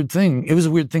was a weird thing. It was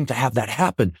a weird thing to have that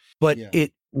happen. But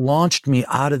it launched me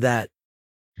out of that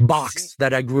box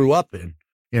that I grew up in,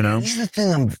 This is the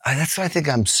thing that's what I think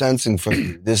I'm sensing from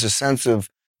you. There's a sense of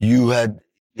you had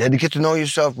to get to know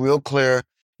yourself real clear.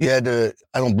 I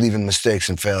don't believe in mistakes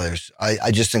and failures.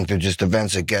 I just think they're just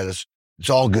events that get us. It's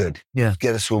all good. Yeah.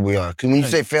 Get us where we are. Because when you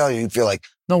say failure, you feel like...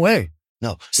 No way.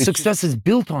 No. Success is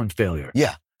built on failure.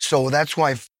 Yeah. So that's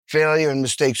why failure and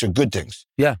mistakes are good things.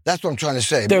 Yeah. That's what I'm trying to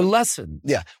say. They're lessons.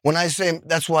 Yeah.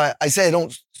 That's why I say I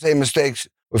don't say mistakes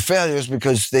or failures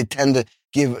because they tend to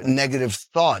give negative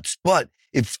thoughts. But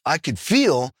if I could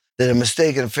feel that a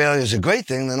mistake and a failure is a great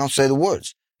thing, then I'll say the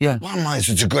words. Yeah. Bottom line is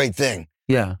it's a great thing.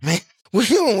 Yeah. I mean, we're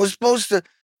human. We're supposed to,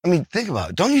 think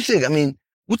about it. Don't you think?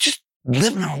 We're just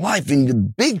living our life in the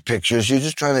big pictures. You're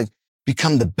just trying to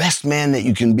become the best man that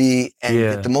you can be and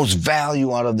get the most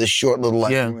value out of this short little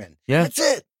life we're in. Yeah. That's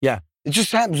it. Yeah. It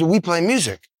just happens when we play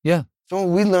music. Yeah. So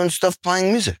we learn stuff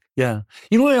playing music. Yeah.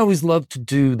 You know what I always love to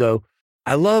do, though?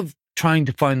 I love trying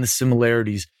to find the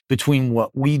similarities between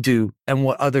what we do and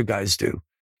what other guys do.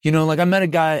 Like I met a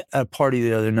guy at a party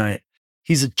the other night.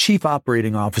 He's a chief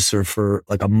operating officer for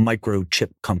like a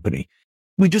microchip company.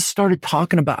 We just started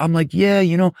talking about, I'm like,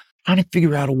 trying to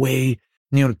figure out a way,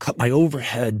 to cut my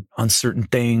overhead on certain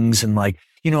things. And like,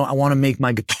 I want to make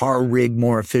my guitar rig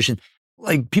more efficient.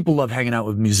 Like people love hanging out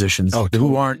with musicians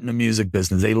who aren't in the music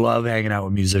business. They love hanging out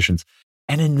with musicians.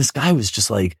 And then this guy was just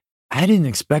like, I didn't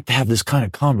expect to have this kind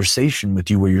of conversation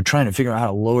with you where you're trying to figure out how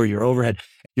to lower your overhead.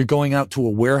 You're going out to a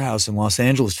warehouse in Los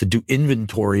Angeles to do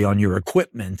inventory on your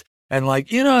equipment. And like,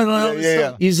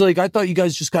 he's like, I thought you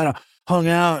guys just kind of hung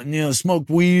out and, smoked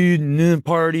weed and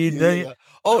partied. Yeah.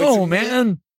 Oh,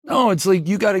 man. No, it's like,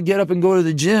 you got to get up and go to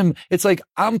the gym. It's like,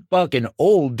 I'm fucking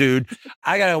old, dude.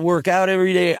 I got to work out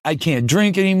every day. I can't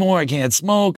drink anymore. I can't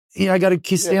smoke. I got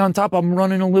to stay on top. I'm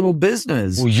running a little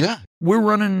business. Well, yeah. We're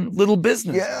running little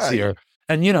business here.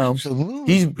 And,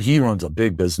 absolutely. he runs a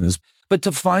big business. But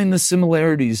to find the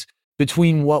similarities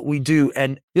between what we do.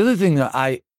 And the other thing that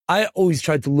I always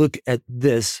tried to look at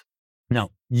this.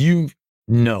 Now,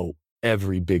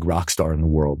 every big rock star in the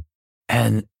world.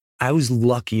 And I was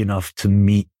lucky enough to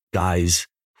meet guys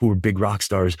who were big rock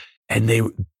stars, and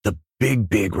the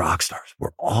big rock stars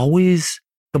were always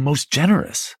the most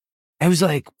generous. I was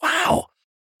like, wow,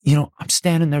 I'm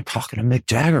standing there talking to Mick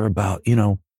Jagger about,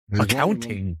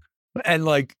 accounting and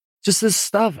like just this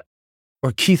stuff.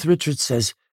 Or Keith Richards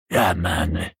says, yeah,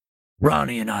 man,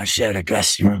 Ronnie and I shared a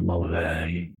guest room over there.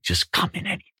 You just come in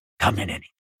any.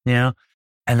 And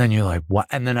then you're like, what?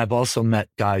 And then I've also met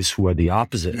guys who are the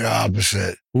opposite. The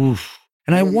opposite. Oof.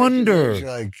 And I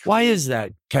wonder, why is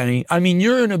that, Kenny? I mean,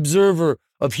 you're an observer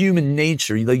of human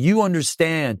nature. Like, you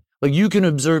understand, like, you can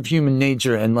observe human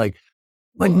nature and what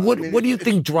do you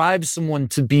think drives someone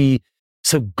to be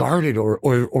so guarded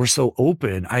or so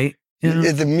open?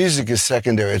 The music is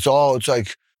secondary. It's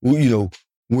like, where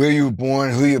you were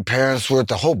born, who your parents were,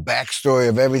 the whole backstory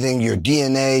of everything, your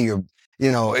DNA, your,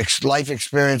 life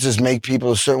experiences make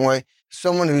people a certain way.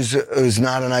 Someone who's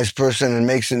not a nice person and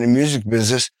makes it in the music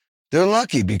business, they're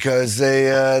lucky because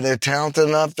they're talented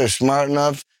enough, they're smart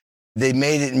enough, they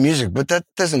made it in music, but that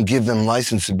doesn't give them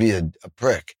license to be a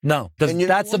prick. No,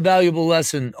 that's a valuable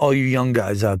lesson, all you young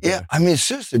guys out there. Yeah, I mean,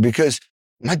 seriously, because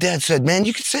my dad said, man,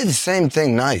 you could say the same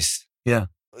thing nice. Yeah.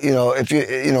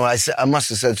 If I must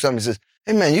have said something. He says,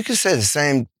 hey, man, you can say the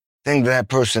same thing to that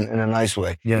person in a nice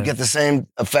way. Yeah. You get the same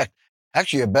effect,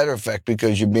 actually a better effect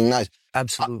because you're being nice.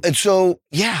 Absolutely. And so,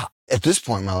 yeah, at this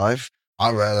point in my life,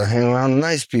 I'd rather hang around the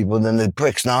nice people than the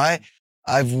pricks. Now,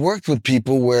 I've worked with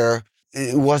people where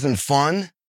it wasn't fun,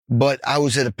 but I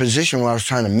was at a position where I was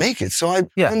trying to make it. So I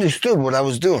understood what I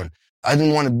was doing. I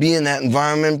didn't want to be in that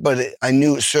environment, but I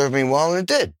knew it served me well, and it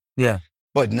did. Yeah.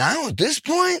 But now, at this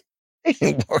point, I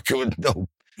ain't working with no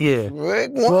prick.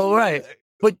 Well, right.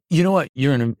 But you know what?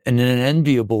 You're in an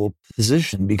enviable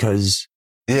position because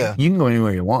you can go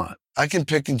anywhere you want. I can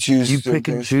pick and choose. You pick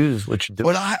and choose what you do.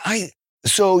 But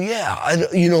that's so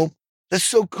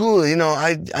cool. I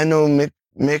know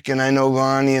Mick and I know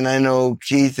Ronnie and I know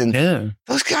Keith and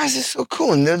those guys are so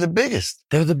cool and they're the biggest.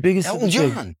 They're the biggest. Elton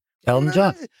John. Paul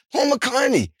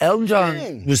McCartney. Elton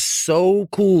John was so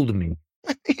cool to me.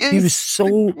 He was so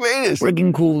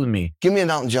friggin' cool to me. Give me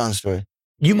an Elton John story.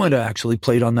 You might have actually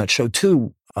played on that show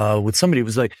too with somebody. It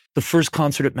was like the first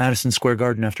concert at Madison Square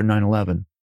Garden after 9/11.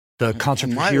 The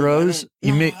concert for heroes.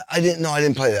 I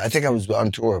didn't play that. I think I was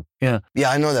on tour. Yeah.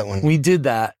 Yeah, I know that one. We did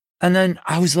that. And then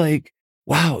I was like,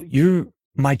 wow, you're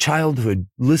my childhood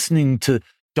listening to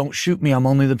Don't Shoot Me, I'm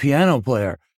Only the Piano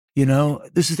Player.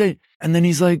 This is it. And then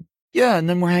he's like, yeah. And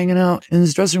then we're hanging out in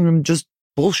his dressing room, just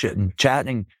bullshitting,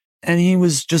 chatting. And he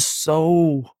was just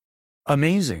so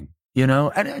amazing,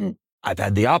 and I've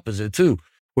had the opposite too,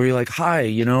 where you're like, hi,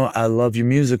 I love your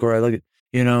music, or I like it,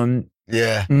 and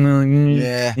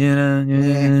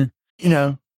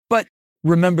but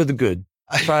remember the good.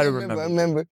 Try to remember. I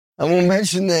remember. I won't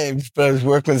mention names, but I was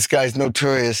working with this guy's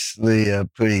notoriously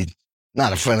pretty,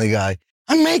 not a friendly guy.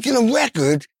 I'm making a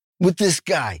record with this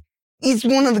guy. He's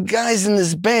one of the guys in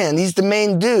this band. He's the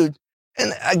main dude.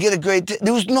 And I get a great,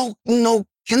 there was no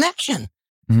connection.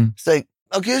 Mm-hmm. It's like,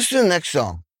 okay, let's do the next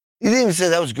song. He didn't even say,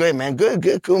 that was great, man.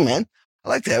 Good, cool, man. I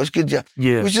like that. It was a good job.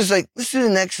 Yeah. It was just like, let's do the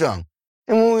next song.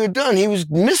 And when we were done, he was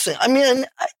missing. I mean,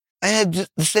 I had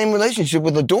the same relationship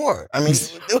with the door. I mean,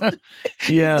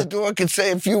 the door could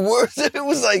say a few words. And it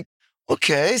was like,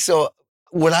 okay, so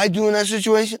what I do in that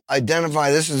situation,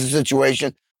 identify this as a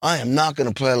situation. I am not going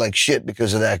to play like shit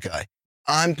because of that guy.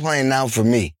 I'm playing now for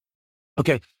me.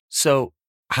 Okay. So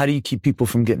how do you keep people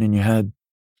from getting in your head?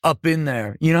 Up in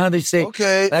there. You know how they say,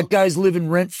 that guy's living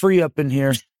rent-free up in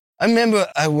here. I remember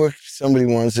I worked with somebody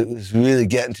once that was really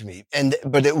getting to me.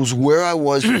 But it was where I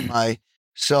was in my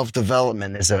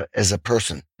self-development as a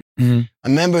person. Mm-hmm. I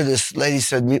remember this lady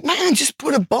said to me, man, just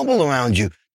put a bubble around you.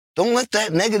 Don't let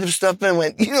that negative stuff in. I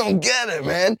went, you don't get it,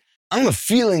 man. I'm a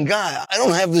feeling guy. I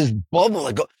don't have this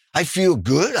bubble. I feel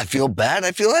good. I feel bad.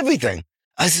 I feel everything.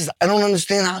 I says, I don't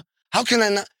understand how can I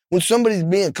not, when somebody's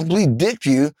being a complete dick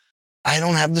to you, I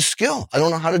don't have the skill. I don't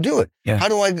know how to do it. Yeah. How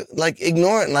do I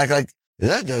ignore it and like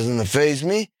that doesn't faze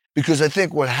me? Because I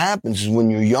think what happens is when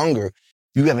you're younger,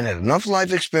 you haven't had enough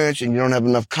life experience and you don't have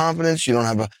enough confidence. You don't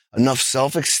have enough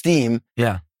self-esteem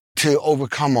to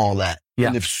overcome all that. Yeah.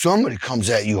 And if somebody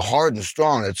comes at you hard and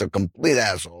strong, it's a complete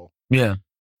asshole. Yeah.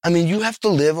 I mean, you have to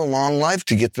live a long life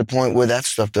to get to the point where that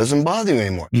stuff doesn't bother you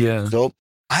anymore. Yeah. So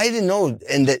I didn't know,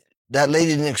 and that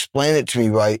lady didn't explain it to me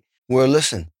right, where,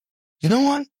 listen, you know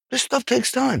what? This stuff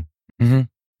takes time. Mm-hmm.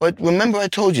 But remember, I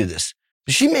told you this.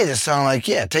 She made it sound like,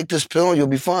 yeah, take this pill and you'll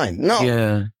be fine. No.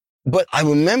 Yeah. But I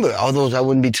remember, although I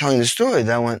wouldn't be telling the story,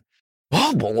 that went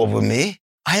bubble over me.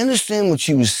 I understand what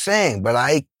she was saying, but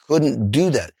I couldn't do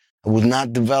that. I was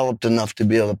not developed enough to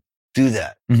be able to do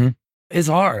that. Mm-hmm. It's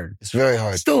hard. It's very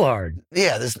hard. Still hard.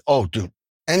 Yeah. Dude,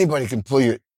 anybody can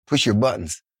push your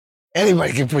buttons.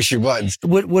 Anybody can push your buttons.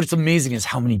 What's amazing is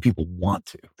how many people want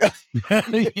to.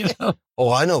 You know?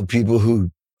 Oh, I know people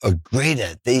who are great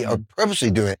at it. They are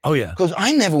purposely doing it. Oh, yeah. Because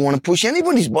I never want to push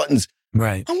anybody's buttons.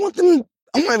 Right. I want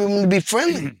everyone to be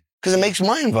friendly because it makes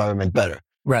my environment better.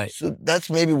 Right. So that's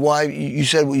maybe why you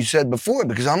said what you said before,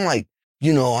 because I'm like,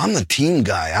 I'm the team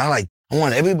guy. I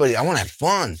want everybody, I want to have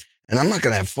fun. And I'm not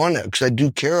going to have fun because I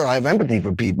do care. I have empathy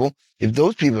for people. If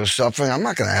those people are suffering, I'm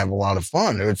not going to have a lot of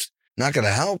fun, or it's not going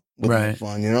to help with the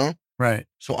fun, Right.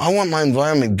 So I want my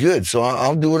environment good. So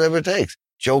I'll do whatever it takes.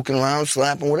 Joking around,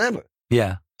 slapping, whatever.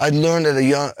 Yeah. I learned at a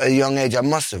young age, I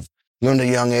must have learned at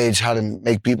a young age how to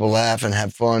make people laugh and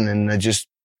have fun. And I just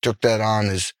took that on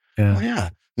as,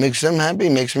 makes them happy,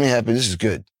 makes me happy. This is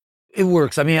good. It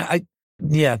works. I mean,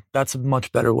 that's a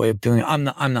much better way of doing it. I'm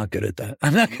not good at that.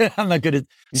 I'm not good at,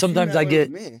 sometimes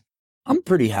I'm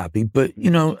pretty happy, but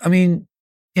I mean,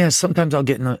 sometimes I'll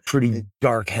get in a pretty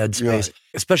dark headspace,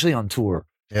 especially on tour.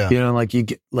 Yeah.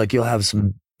 You'll have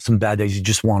some bad days. You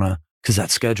just want to, because that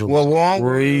schedule we're all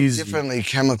crazy. Differently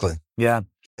chemically. Yeah.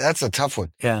 That's a tough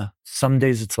one. Yeah. Some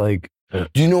days it's like, do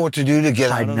you know what to do to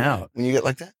get out when you get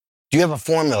like that? Do you have a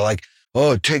formula like,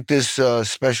 take this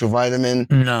special vitamin?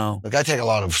 No. Like I take a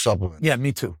lot of supplements. Yeah,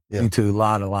 me too. Yeah. Me too. A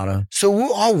lot of. So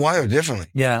we're all wired differently.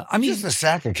 Yeah. I mean, just a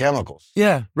sack of chemicals.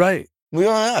 Yeah, right. We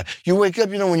all are. You wake up,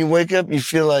 when you wake up, you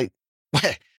feel like,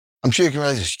 I'm sure you can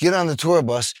relate this. You get on the tour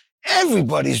bus,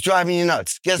 everybody's driving you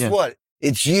nuts. Guess what?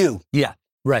 It's you. Yeah,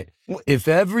 right. If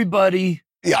everybody...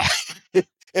 Yeah.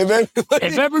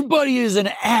 If everybody is an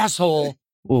asshole...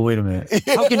 Well, wait a minute.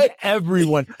 How can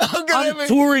everyone... I'm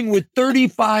touring with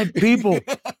 35 people.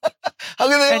 How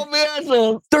can they all be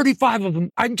assholes? 35 of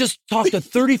them. I just talked to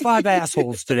 35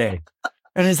 assholes today.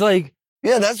 And it's like...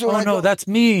 Yeah, that's what no, that's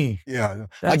me. Yeah.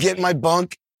 I get in my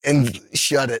bunk and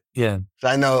shut it. Yeah. So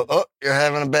I know, you're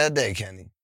having a bad day,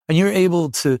 Kenny. And you're able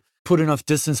to put enough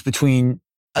distance between...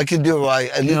 I can do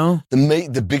it.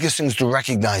 The biggest thing is to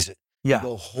recognize it. Yeah.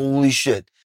 Go, holy shit.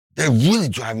 They're really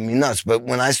driving me nuts. But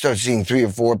when I start seeing 3 or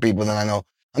 4 people, then I know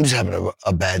I'm just having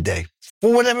a bad day.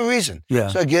 For whatever reason. Yeah.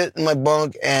 So I get in my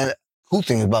bunk, and cool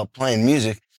thing about playing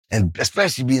music, and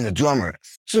especially being a drummer,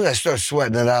 as soon as I start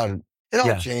sweating it out, it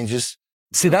all changes.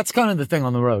 See, that's kind of the thing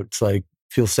on the road. It's like,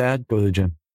 feel sad, go to the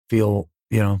gym. Feel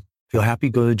happy,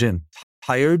 go to the gym.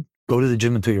 Tired, go to the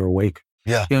gym until you're awake.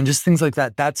 Yeah. Just things like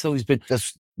that. That's always been,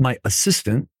 my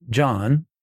assistant, John,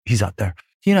 he's out there.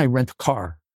 He and I rent a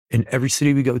car in every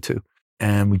city we go to.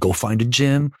 And we go find a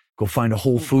gym, go find a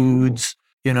Whole Foods,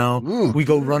 we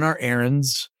go run our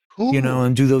errands,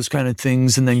 and do those kind of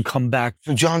things and then come back.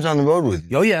 So John's on the road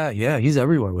with you? Oh, yeah. He's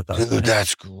everywhere with us. Dude,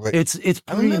 that's great. It's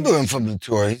I remember him from the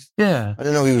tour. I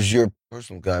didn't know he was your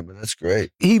personal guy, but that's great.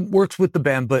 He works with the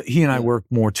band, but he and I work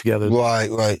more together.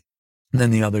 Right. Than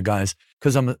the other guys.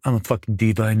 Because I'm a fucking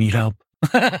diva. I need help.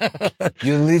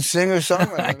 You're the lead singer,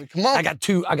 songwriter. Come on. I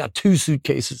got 2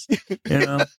 suitcases.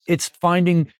 It's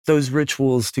finding those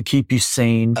rituals to keep you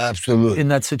sane. Absolutely. In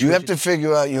that situation. You have to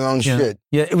figure out your own shit.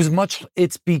 Yeah,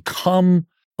 it's become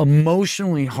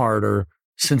emotionally harder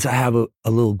since I have a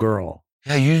little girl.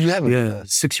 Yeah, you have a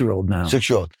 6-year-old now.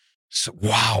 6-year-old. So,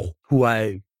 wow.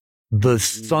 The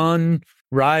sun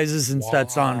rises and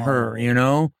sets on her,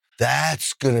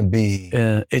 That's going to be...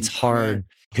 it's hard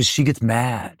because she gets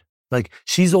mad. Like,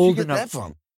 she's old enough. That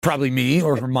from? Probably me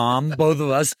or her mom, both of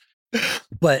us.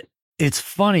 But it's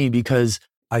funny because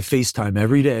I FaceTime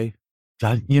every day.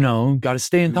 Got to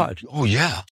stay in touch. Oh,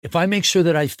 yeah. If I make sure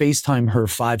that I FaceTime her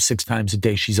 5-6 times a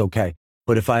day, she's okay.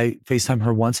 But if I FaceTime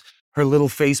her once, her little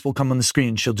face will come on the screen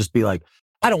and she'll just be like,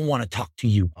 I don't want to talk to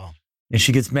you. Oh. And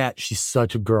she gets mad. She's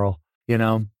such a girl,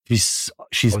 She's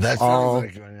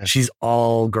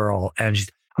all girl. And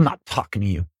I'm not talking to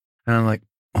you. And I'm like,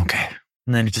 okay.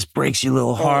 And then it just breaks your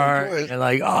little heart. You're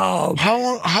like, oh. How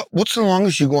long? What's the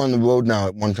longest you go on the road now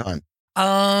at one time?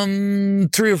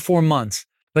 3 or 4 months.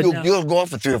 But you'll go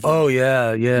off for 3 or 4 months. Oh,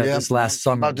 yeah. This last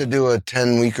summer. I'm about to do a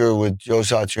 10-weeker with Joe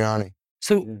Satriani.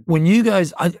 So when you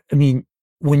guys,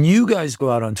 when you guys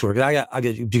go out on tour, I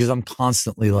get you because I'm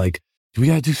constantly like, do we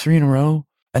got to do 3 in a row?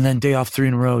 And then day off 3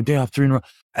 in a row, day off 3 in a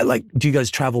row. Do you guys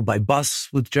travel by bus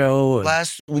with Joe?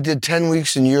 We did 10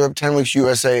 weeks in Europe, 10 weeks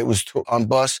USA. It was on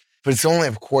bus. But it's only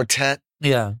a quartet.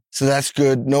 Yeah. So that's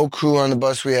good. No crew on the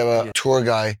bus. We have a tour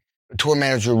guy, a tour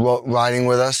manager riding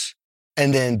with us.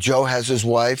 And then Joe has his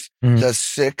wife. That's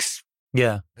 6.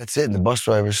 Yeah. That's it. And the bus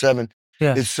driver 7.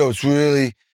 Yeah. It's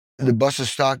really, the bus is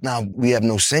stocked now. We have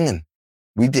no singing.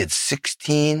 We did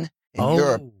 16 in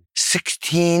Europe.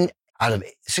 16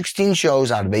 16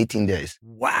 shows out of 18 days.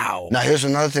 Wow. Now, here's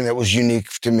another thing that was unique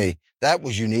to me. That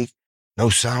was unique. No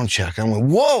sound check. I'm like,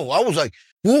 whoa. I was like,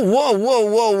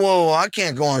 whoa. I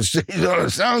can't go on stage on a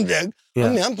sound check. Yeah. I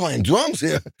mean, I'm playing drums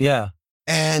here. Yeah.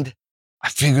 And I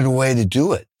figured a way to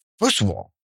do it. First of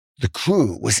all, the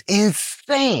crew was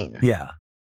insane. Yeah.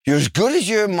 You're as good as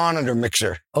your monitor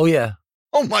mixer. Oh, yeah.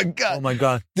 Oh, my God. Oh, my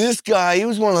God. This guy, he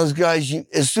was one of those guys,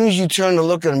 as soon as you turn to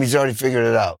look at him, he's already figured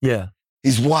it out. Yeah.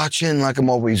 He's watching like I'm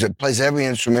over. He plays every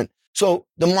instrument. So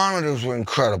the monitors were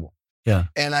incredible. Yeah.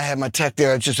 And I had my tech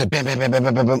there. It's just like bam, bam, bam, bam,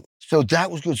 bam, bam, bam. So that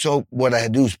was good. So what I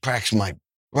had to do is practice my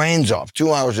brains off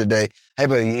 2 hours a day. I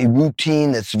have a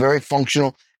routine that's very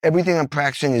functional. Everything I'm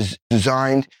practicing is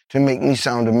designed to make me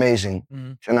sound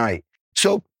amazing tonight.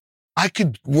 So I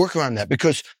could work around that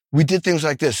because we did things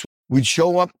like this. We'd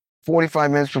show up 45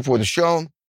 minutes before the show.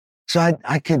 So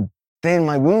I could stay in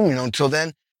my room, until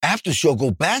then. After the show,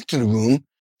 go back to the room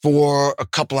for a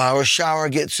couple hours, shower,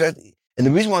 get set. And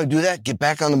the reason why we do that, get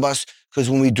back on the bus,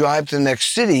 because when we drive to the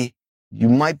next city, you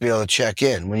might be able to check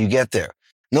in when you get there.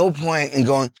 No point in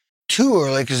going too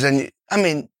early, because then,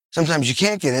 sometimes you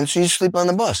can't get in, so you sleep on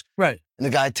the bus. Right. And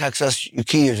the guy texts us, your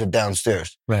keys are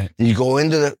downstairs. Right. And you go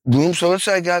into the room. So let's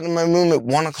say I got in my room at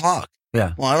 1 o'clock.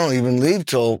 Yeah. Well, I don't even leave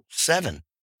till 7.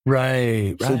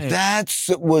 Right.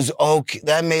 So was okay.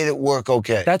 That made it work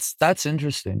okay. That's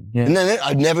interesting. Yeah. And then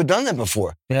I'd never done that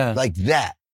before. Yeah. Like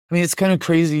that. I mean, it's kind of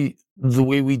crazy the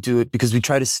way we do it because we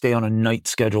try to stay on a night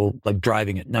schedule, like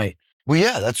driving at night. Well,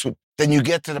 yeah, that's what, then you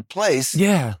get to the place.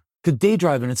 Yeah. Because day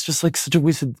driving, it's just like such a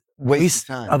waste of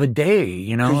time. of a day,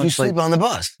 Because you sleep on the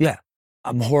bus. Yeah.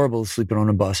 I'm horrible at sleeping on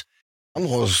a bus. I'm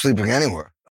horrible sleeping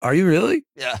anywhere. Are you really?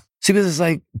 Yeah. See, because it's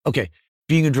like, okay,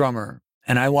 being a drummer,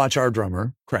 and I watch our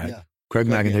drummer, Craig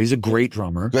McIntyre. He's a great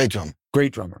drummer. Great drummer.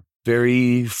 Great drummer.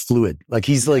 Very fluid. Like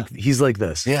he's like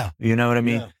this. Yeah. You know what I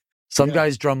mean? Yeah. Some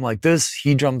guys drum like this.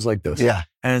 He drums like this. Yeah.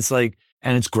 And it's like,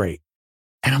 and it's great.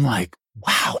 And I'm like,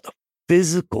 wow, the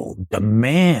physical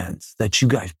demands that you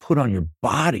guys put on your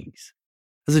bodies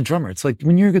as a drummer. It's like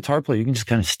when you're a guitar player, you can just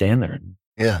kind of stand there.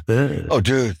 Oh,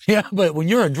 dude. Yeah. But when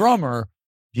you're a drummer,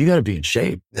 you got to be in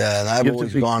shape. Yeah. And I've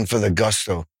always gone for the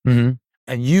gusto. Mm-hmm.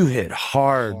 And you hit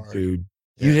hard, dude.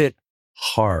 Yeah. You hit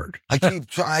hard.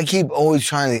 I keep always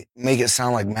trying to make it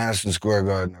sound like Madison Square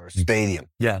Garden or a stadium.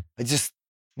 Yeah.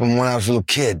 From when I was a little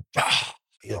kid.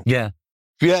 Yeah.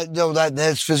 Yeah, no,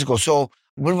 that's physical. So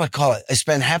what do I call it? I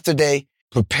spend half the day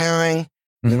preparing,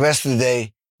 the rest of the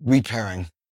day repairing.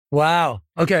 Wow.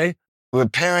 Okay.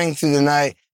 Repairing through the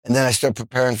night, and then I start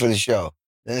preparing for the show.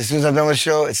 Then as soon as I'm done with the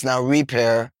show, it's now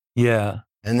repair. Yeah.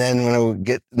 And then when I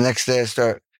get the next day, I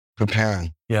start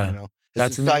preparing. Yeah.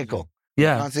 That's a cycle.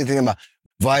 Yeah. I'm constantly thinking about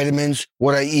vitamins,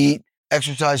 what I eat,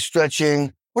 exercise,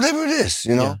 stretching, whatever it is,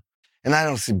 Yeah. And I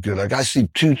don't sleep good. Like I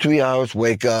sleep 2-3 hours,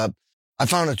 wake up. I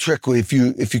found a trick where if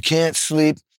you can't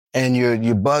sleep and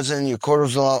you're buzzing, your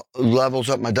cortisol levels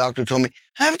up, my doctor told me,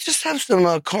 just have some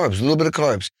carbs, a little bit of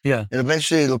carbs. Yeah. And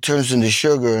eventually it'll turn into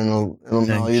sugar and it'll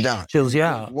mellow you down. Chills you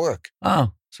out. Work.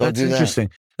 Oh, so that's interesting.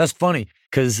 That's funny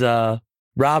because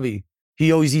Robbie,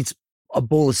 he always eats a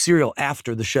bowl of cereal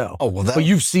after the show. Oh, well, but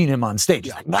you've seen him on stage.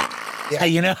 Yeah. Like,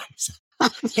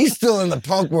 He's still in the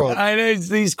punk world. I know,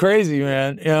 he's crazy,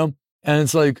 man. And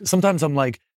it's like, sometimes I'm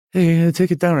like, hey,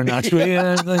 take it down a notch.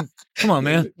 Like, come on,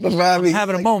 man. But Robbie, I'm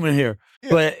having a moment here. Yeah.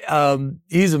 But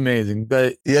he's amazing.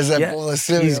 But he has that bowl of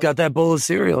cereal. He's got that bowl of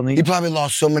cereal. And he probably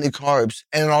lost so many carbs,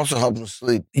 and it also helped him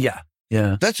sleep. Yeah,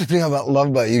 yeah. That's the thing I love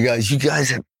about you guys. You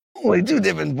guys have only 2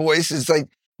 different voices,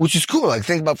 which is cool. Like,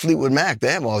 think about Fleetwood Mac.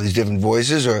 They have all these different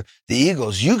voices, or the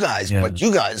Eagles. You guys, but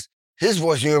you guys, his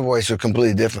voice and your voice are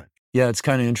completely different. Yeah, it's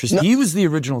kind of interesting. No, he was the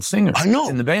original singer. I know.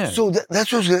 In the band. So that's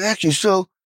what I was going to ask you. So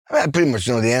I pretty much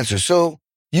know the answer. So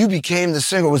you became the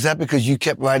singer. Was that because you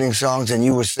kept writing songs and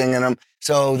you were singing them?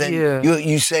 So then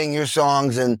you sang your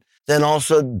songs, and then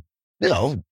also,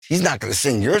 he's not going to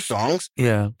sing your songs.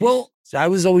 Yeah. Well, I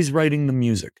was always writing the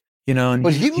music, and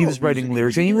but he was writing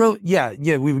lyrics. And he wrote,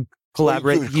 we would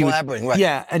collaborate. Collaborating, right.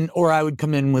 Yeah, or I would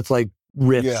come in with like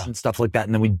riffs and stuff like that,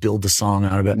 and then we'd build the song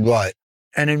out of it. Right.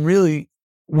 And then really,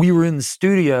 we were in the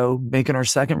studio making our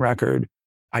second record.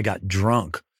 I got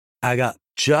drunk. I got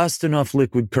just enough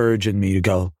liquid courage in me to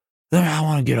go, I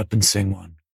want to get up and sing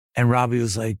one. And Robbie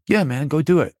was like, yeah, man, go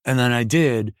do it. And then I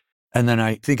did. And then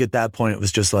I think at that point, it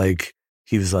was just like,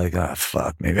 he was like,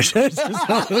 fuck, maybe I should.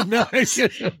 No, he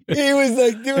was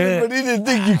like doing it, but he didn't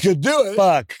think you could do it.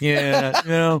 Fuck,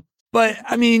 yeah, But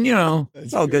I mean,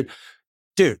 it's all good.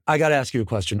 Dude, I got to ask you a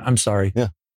question. I'm sorry. Yeah.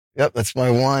 Yep, that's my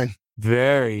wine.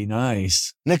 Very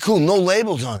nice. Isn't that cool? No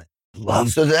labels on it. Love.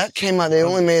 So that came out.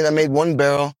 I made 1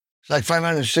 barrel. It's like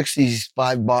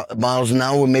 565 bottles.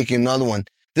 Now we're making another one.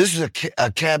 This is a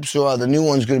Cab Syrah. The new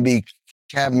one's going to be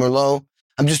Cab Merlot.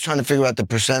 I'm just trying to figure out the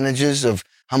percentages of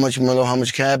how much Merlot, how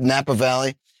much Cab, Napa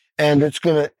Valley. And it's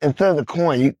going to, instead of the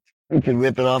coin, you can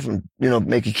rip it off and,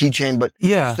 make a keychain. But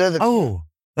Yeah. instead of the,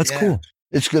 That's cool.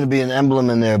 it's going to be an emblem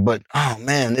in there. But, oh,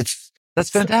 man, that's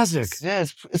fantastic.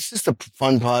 It's just a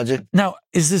fun project. Now,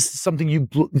 is this something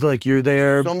you're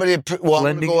there? Somebody, I'm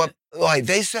going to go up. Like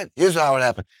they said, here's how it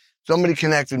happened. Somebody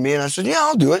connected me and I said, yeah,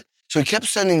 I'll do it. So he kept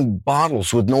sending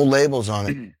bottles with no labels on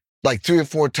it, like 3 or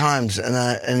 4 times.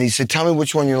 And he said, tell me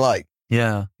which one you like.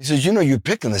 Yeah. He says, you're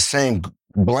picking the same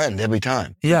blend every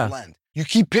time. Yeah. Blend. You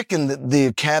keep picking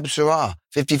the Cab Syrah,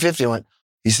 50-50. I went,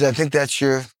 he said, I think that's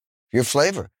your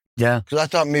flavor. Yeah. Because I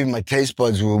thought maybe my taste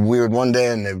buds were weird one day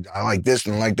and I like this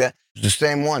and I like that. It was the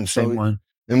same one. Same one.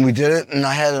 And we did it and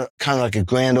I had kind of like a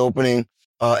grand opening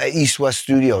at East West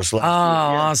Studios last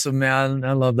year. Awesome, man.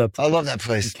 I love that place. I love that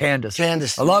place. Candace.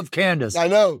 I love Candace. I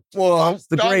know. Well, I'm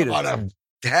the greatest. About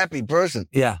a happy person.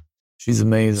 Yeah. She's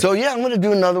amazing. So, yeah, I'm going to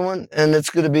do another one. And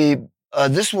it's going to be,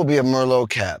 this will be a Merlot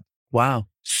Cab. Wow.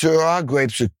 Syrah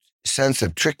grapes are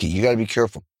sensitive, tricky. You got to be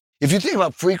careful. If you think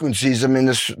about frequencies, I mean,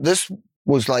 this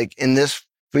was like in this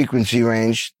frequency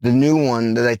range. The new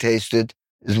one that I tasted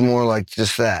is more like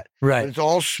just that. Right. But it's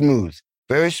all smooth,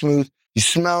 very smooth. You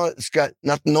smell it. It's got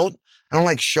nothing. I don't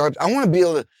like sharp. I want to be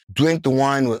able to drink the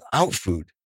wine without food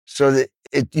so that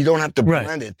you don't have to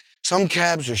blend it. Some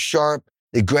cabs are sharp.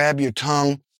 They grab your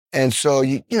tongue. And so,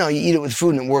 you eat it with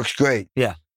food and it works great.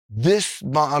 Yeah. This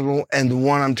bottle and the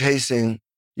one I'm tasting,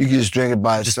 you can just drink it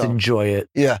by itself. Just enjoy it.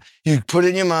 Yeah. You put it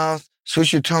in your mouth,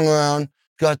 switch your tongue around,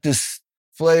 got this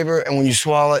flavor. And when you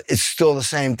swallow it, it's still the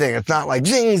same thing. It's not like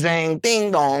zing, zang,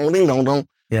 ding, dong, ding, dong, dong.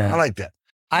 Yeah. I like that.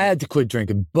 I had to quit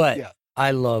drinking, but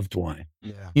I loved wine.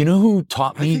 Yeah. You know who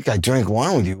taught me? I think I drank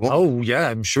wine with you. Oh, yeah.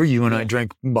 I'm sure you and I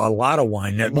drank a lot of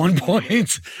wine at one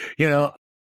point.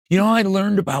 I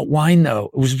learned about wine, though.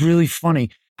 It was really funny.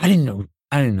 I didn't know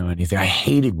anything. I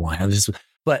hated wine.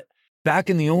 But back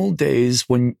in the old days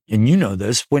and you know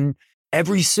this, when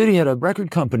every city had a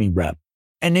record company rep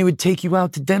and they would take you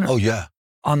out to dinner. Oh, yeah.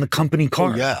 On the company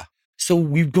car. Oh, yeah. So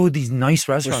we'd go to these nice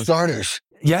restaurants. For starters.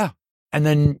 Yeah. And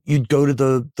then you'd go to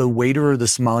the waiter or the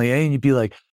sommelier and you'd be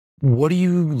like, what do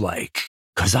you like?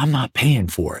 Because I'm not paying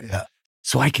for it. Yeah.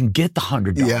 So I can get the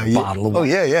 $100 bottle of wine. Oh,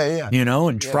 yeah.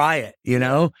 And try it,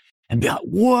 and be like,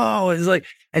 whoa. It's like,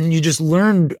 and you just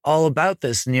learned all about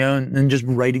this, and just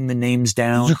writing the names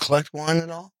down. Did you collect wine at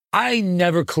all? I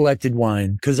never collected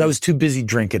wine because I was too busy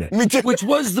drinking it, Me too. which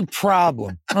was the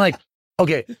problem. I'm like,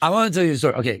 okay, I want to tell you a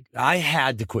story. Okay, I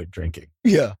had to quit drinking.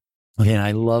 Yeah. Okay, and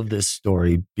I love this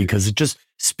story because it just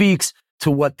speaks to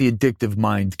what the addictive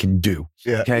mind can do.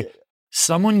 Yeah. Okay.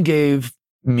 Someone gave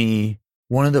me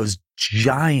one of those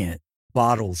giant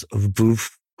bottles of Veuve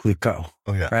Clicquot.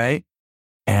 Oh, yeah. Right.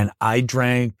 And I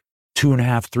drank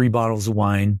 2.5, 3 bottles of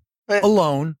wine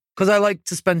alone because I like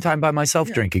to spend time by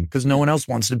myself drinking because no one else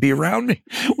wants to be around me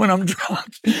when I'm drunk.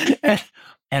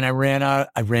 And I ran out.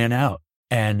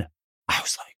 And I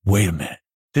was like, wait a minute.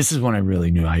 This is when I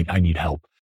really knew I need help.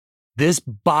 This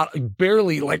bottle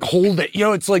barely hold it.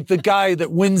 It's like the guy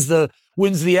that wins the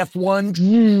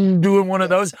F1 doing one of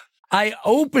those. I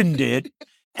opened it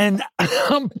and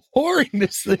I'm pouring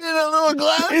this thing in a little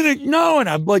glass. And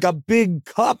I'm like a big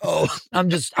cup. Oh,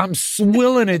 I'm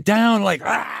swilling it down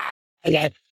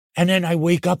and then I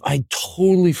wake up. I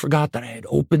totally forgot that I had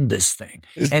opened this thing.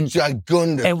 And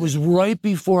it was right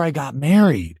before I got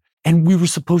married, and we were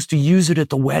supposed to use it at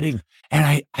the wedding. And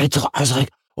I was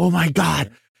like, oh my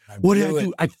God. What did I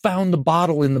do? I found the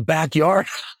bottle in the backyard.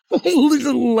 It was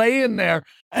laying there.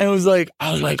 And I was like,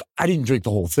 I didn't drink the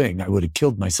whole thing. I would have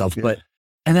killed myself. Yeah.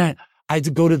 And then I had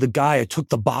to go to the guy. I took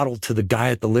the bottle to the guy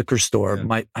at the liquor store.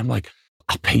 Yeah. I'm like,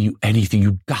 I'll pay you anything.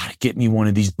 You got to get me one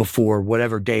of these before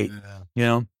whatever date,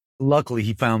 Luckily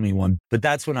he found me one. But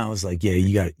that's when I was like, yeah,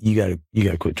 you got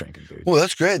to quit drinking, dude. Well,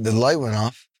 that's great. The light went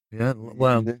off. Yeah.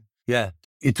 Well, yeah.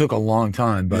 It took a long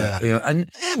time, but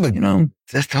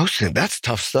that's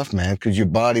tough stuff, man. Because your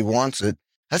body wants it.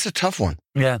 That's a tough one.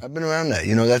 Yeah, I've been around that.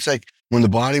 That's like when the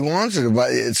body wants it.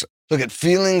 Look at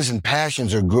feelings and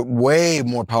passions are way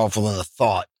more powerful than a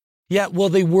thought. Yeah, well,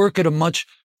 they work at a much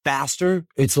faster.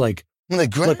 It's like a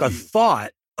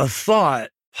thought. A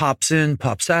thought pops in,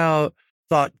 pops out.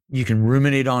 Thought you can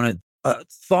ruminate on it.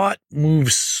 Thought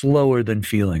moves slower than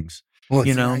feelings. Well,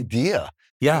 it's an idea.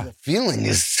 Yeah. The feeling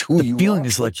is who you are. The feeling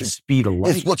is like the speed of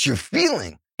light. It's what you're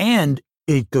feeling. And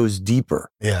it goes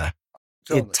deeper. Yeah.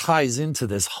 It ties into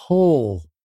this whole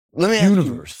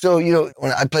universe. So,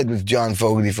 when I played with John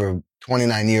Fogerty for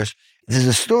 29 years, there's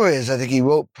a story I think he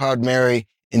wrote Proud Mary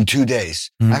in 2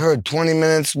 days. Mhm. I heard 20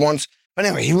 minutes once. But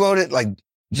anyway, he wrote it like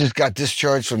just got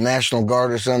discharged from National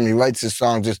Guard or something. He writes his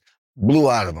song, just blew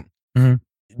out of him. Mhm.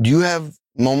 Do you have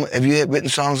have you written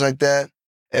songs like that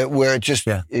where it just,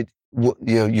 Yeah.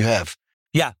 you have?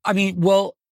 Yeah. I mean,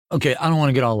 well, okay, I don't want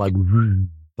to get all like,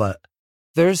 but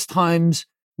there's times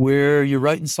where you're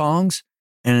writing songs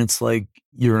and it's like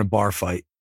you're in a bar fight,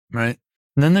 right?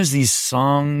 And then there's these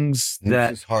songs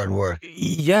that It's hard work.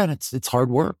 Yeah, and it's hard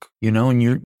work, and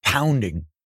you're pounding.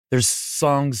 There's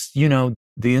songs, the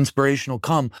inspiration will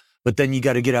come, but then you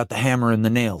got to get out the hammer and the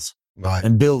nails Right.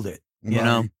 and build it, you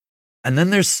know? And then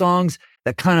there's songs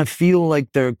that kind of feel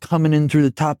like they're coming in through the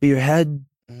top of your head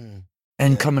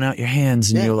and coming out your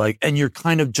hands. And you're like, and you're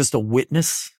kind of just a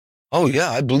witness. Oh, yeah,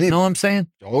 I believe. You know what I'm saying?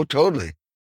 Oh, totally.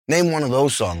 Name one of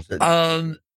those songs.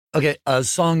 Okay, a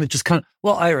song that just kind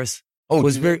of, Iris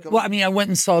was did very, that come- I mean, I went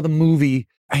and saw the movie.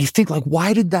 I think like,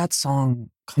 why did that song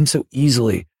come so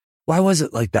easily? Why was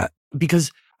it like that?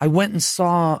 Because I went and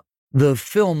saw the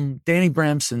film, Danny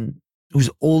Bramson, who's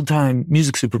old time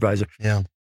music supervisor. Yeah.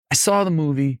 I saw the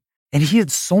movie and he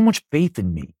had so much faith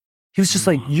in me. He was just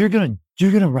like, you're going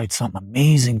to write something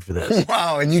amazing for this.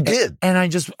 Wow. And you did. And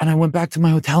I went back to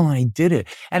my hotel and I did it.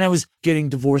 And I was getting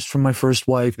divorced from my first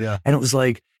wife. Yeah. And it was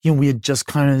like, we had just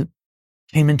kind of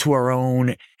came into our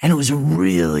own and it was a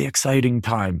really exciting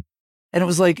time. And it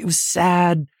was like, it was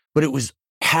sad, but it was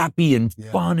happy and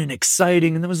fun and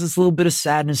exciting. And there was this little bit of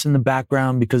sadness in the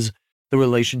background because the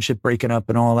relationship breaking up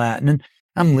and all that. And then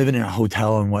I'm living in a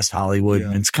hotel in West Hollywood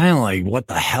and it's kind of like, what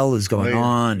the hell is going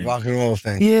on? Rock and roll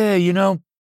thing. Yeah,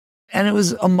 and it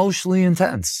was emotionally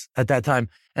intense at that time.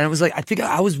 And it was like, I think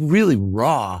I was really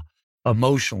raw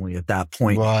emotionally at that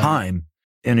point in time.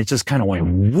 And it just kind of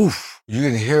went woof. You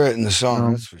can hear it in the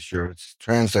song, that's for sure. It's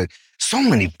translated. So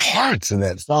many parts in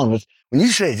that song. When you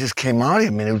say it just came out, I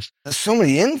mean, so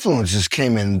many influences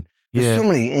came in. There's so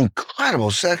many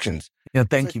incredible sections. Yeah,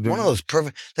 thank you very much. One of those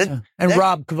perfect. And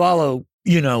Rob Cavallo,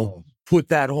 put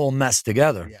that whole mess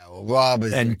together. Yeah, well, Rob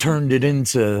is. And turned it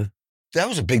into. That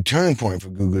was a big turning point for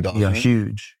Goo Goo Dolls. Yeah, right?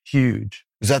 huge.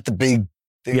 Was that the big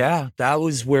thing? Yeah, that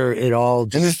was where it all.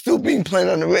 And it's still being played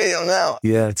on the radio now.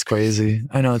 Yeah, it's crazy.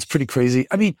 I know, it's pretty crazy.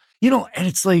 I mean, and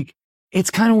it's like, it's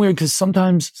kind of weird because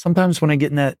sometimes when I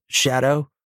get in that shadow,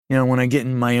 when I get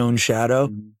in my own shadow,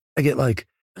 I get like,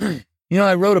 I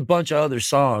wrote a bunch of other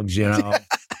songs,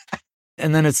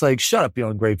 and then it's like, shut up, you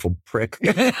ungrateful prick.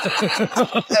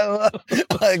 I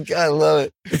love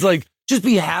it. It's like, just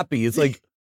be happy. It's like,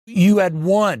 you had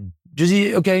one.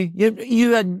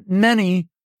 You had many,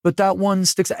 but that one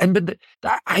sticks. And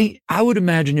I would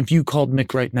imagine if you called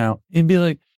Mick right now, he'd be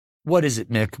like, what is it,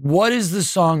 Mick? What is the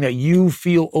song that you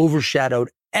feel overshadowed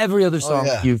every other song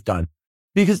you've done?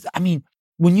 Because, I mean,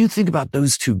 when you think about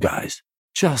those two guys,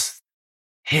 just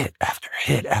hit after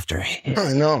hit after hit.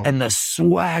 I know. And the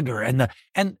swagger and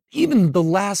even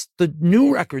the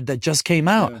new record that just came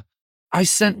out. Yeah. I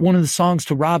sent one of the songs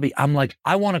to Robbie. I'm like,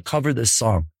 I want to cover this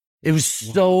song. It was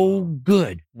so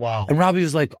good. Wow. And Robbie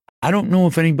was like, I don't know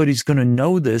if anybody's going to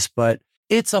know this, but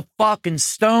it's a fucking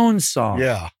Stones song.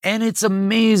 Yeah. And it's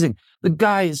amazing. The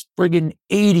guy is friggin'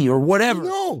 80 or whatever.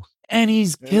 No. And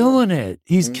he's killing it.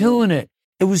 He's killing it.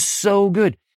 It was so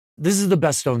good. This is the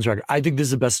best Stones record. I think this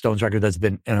is the best Stones record that's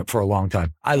been in it for a long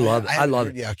time. I love it. I love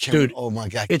it. Yeah, dude. Oh my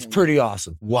God. It's pretty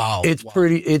awesome. Wow.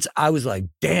 I was like,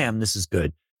 damn, this is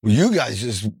good. Well, you guys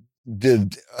just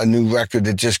did a new record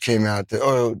that just came out.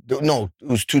 No, it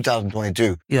was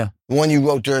 2022. Yeah. The one you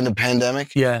wrote during the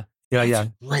pandemic. Yeah. That's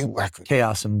a great record.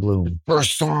 Chaos and Bloom.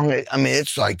 First song, I mean,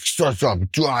 it's like starts off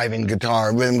driving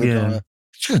guitar, rhythm guitar.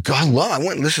 It's good. God, I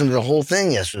went and listened to the whole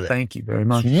thing yesterday. Thank you very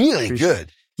much. It's really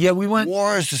good. Yeah, we went.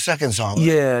 War is the second song.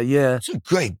 Yeah. That's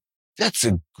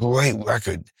a great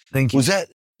record. Thank you.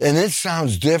 And it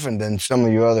sounds different than some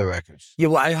of your other records. Yeah,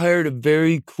 well, I hired a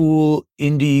very cool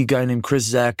indie guy named Chris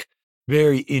Zach,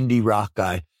 very indie rock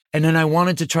guy. And then I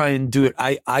wanted to try and do it.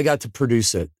 I got to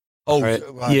produce it. Oh, right?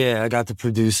 Yeah, I got to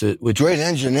produce it. Which great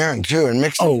engineering too, and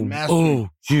mixing and mastering.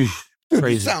 Geez,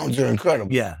 crazy. The sounds are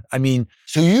incredible. Yeah, I mean,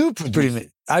 so you produced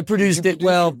it. I produced it.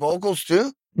 Well, vocals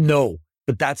too? No,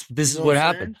 but this is what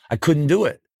happened. I couldn't do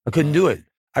it.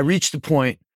 I reached the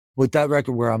point with that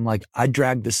record where I'm like, I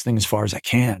dragged this thing as far as I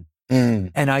can.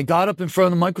 And I got up in front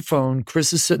of the microphone.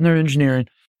 Chris is sitting there engineering,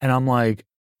 and I'm like,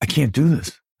 I can't do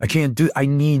this.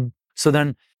 So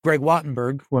then Greg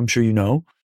Wattenberg, who I'm sure you know,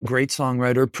 great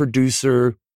songwriter,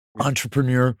 producer,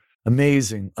 entrepreneur,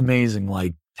 amazing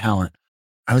like talent.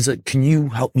 I was like, can you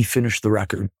help me finish the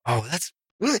record? Oh, that's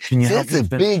really,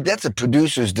 that's a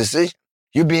producer's decision.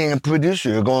 You being a producer,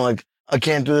 you're going like, I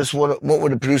can't do this. What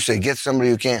would a producer say? Get somebody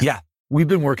who can. Yeah. we've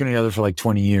been working together for like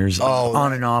 20 years, Oh,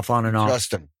 on and off.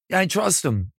 trust him. Yeah, I trust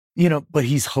him, you know, but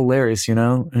he's hilarious, you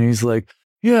know, and he's like,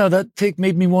 yeah, that take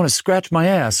made me want to scratch my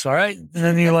ass. All right. And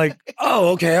then you're like, oh,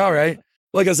 okay. All right.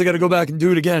 Well, I guess I got to go back and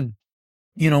do it again.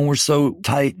 You know, we're so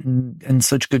tight and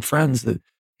such good friends that,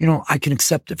 you know, I can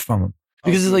accept it from him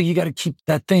because it's like, you got to keep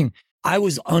that thing. I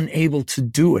was unable to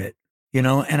do it, you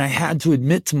know, and I had to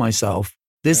admit to myself,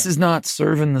 this is not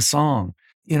serving the song.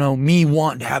 You know, me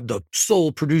wanting to have the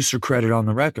sole producer credit on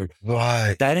the record.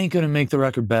 Right. That ain't going to make the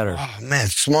record better. Oh, man,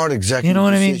 smart executive You know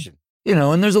what decision. I mean? You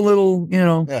know, and there's a little, you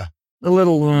know, a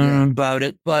little about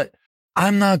it, but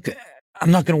I'm not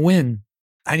going to win.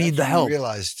 I need the help.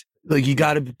 Realized. Like, you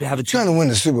got to have a trying to win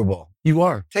the Super Bowl. You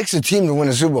are. Takes a team to win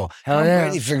a Super Bowl. Hell yeah. Tom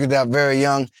Brady figured that very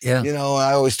young. Yeah. You know,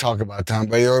 I always talk about Tom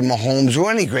Brady or Mahomes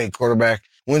or any great quarterback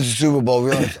wins the Super Bowl.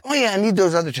 Realize, oh yeah, I need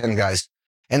those other 10 guys.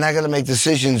 And I got to make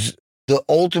decisions. The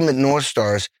ultimate North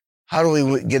Stars. How do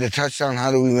we get a touchdown?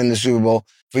 How do we win the Super Bowl?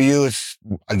 For you, it's,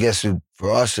 I guess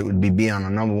for us, it would be on a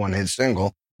number one hit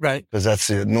single. Right. Because that's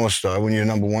the North Star. When you're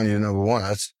number one, you're number one.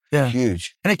 That's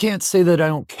huge. And I can't say that I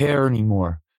don't care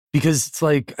anymore because it's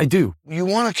like, I do. You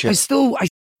want to care. I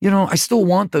still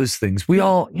want those things. We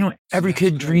all, you know, every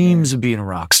kid dreams of being a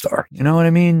rock star. You know what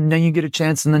I mean? And then you get a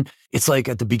chance and then it's like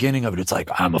at the beginning of it, it's like,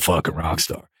 I'm a fucking rock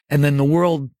star. And then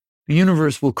the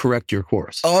universe will correct your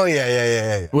course. Oh,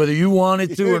 yeah. Whether you want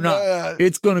it to or not,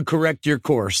 it's going to correct your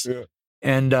course. Yeah.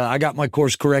 And I got my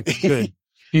course corrected good a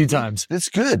few times. It's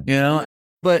good. You know,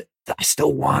 but I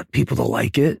still want people to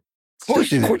like it. Of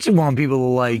course you want people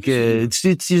to like it.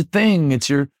 It's your thing.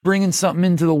 You're bringing something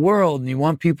into the world and you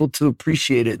want people to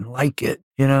appreciate it and like it,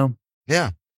 you know?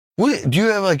 Yeah. Do you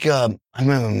have like, I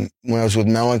remember when I was with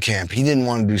Mellencamp, he didn't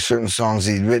want to do certain songs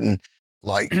he'd written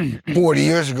like 40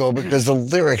 years ago because the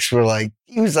lyrics were like,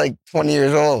 he was like 20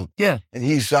 years old. Yeah. And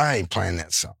I ain't playing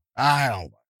that song. I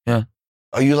don't. Yeah.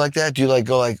 Are you like that? Do you like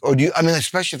go like, or do you, I mean,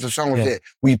 especially if the song was hit,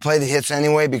 will you play the hits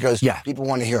anyway because people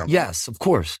want to hear them? Yes, of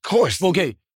course. Of course.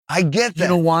 Okay. I get that. You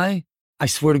know why? I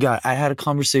swear to God, I had a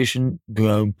conversation,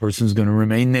 person's going to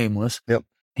remain nameless. Yep.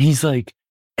 He's like,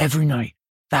 every night,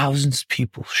 thousands of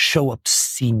people show up to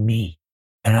see me.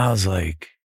 And I was like,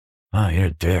 oh, you're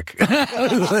a dick.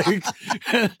 Like,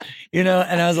 you know,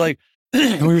 and I was like,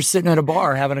 we were sitting at a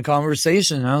bar having a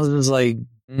conversation. And I was just like,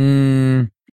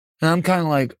 and I'm kind of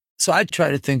like, so I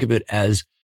try to think of it as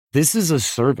this is a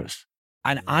service.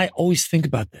 And I always think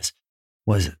about this.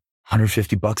 Was it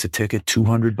 $150 a ticket,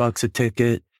 $200 a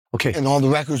ticket? Okay. And all the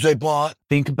records they bought.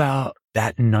 Think about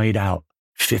that night out.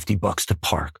 $50 to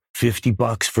park,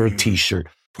 $50 for a t-shirt,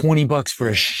 $20 for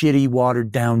a shitty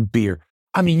watered down beer.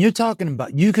 I mean, you're talking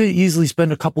about, you could easily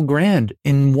spend a couple grand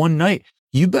in one night.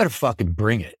 You better fucking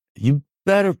bring it. You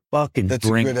better fucking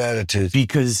bring it. That's a good attitude.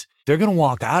 Because they're going to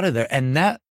walk out of there. And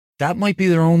that might be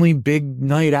their only big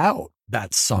night out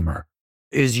that summer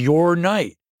is your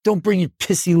night. Don't bring your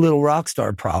pissy little rock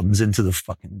star problems into the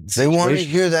fucking situation. They want to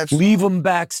hear that song. Leave them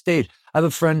backstage. I have a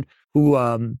friend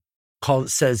who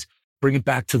says, bring it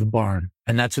back to the barn.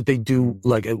 And that's what they do,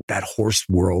 like at that horse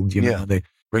world, you know, they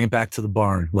bring it back to the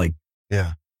barn. Like,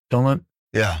 don't let,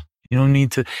 you don't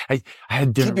need to, I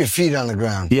had dinner. Keep your feet on the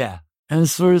ground. Yeah. And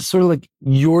it's sort of like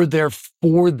you're there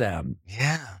for them.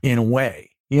 Yeah. In a way.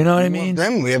 You know what I mean?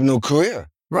 Them, we have no career.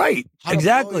 Right.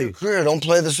 Exactly. Career, don't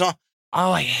play the song.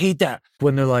 Oh, I hate that.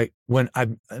 When they're like, when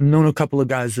I've known a couple of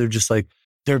guys, they're just like,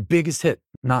 their biggest hit.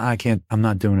 No, I can't, I'm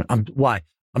not doing it. Why?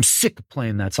 I'm sick of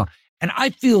playing that song. And I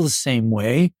feel the same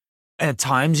way at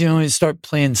times, you know, you start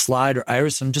playing Slide or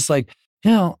Iris. I'm just like,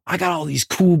 you know, I got all these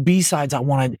cool B-sides I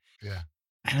wanted. Yeah.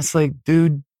 And it's like,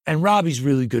 dude, and Robbie's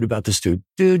really good about this, dude.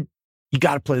 Dude, you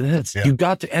got to play the hits. Yeah. You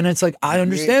got to. And it's like, I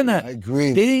understand that. I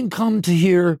agree. They didn't come to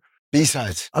hear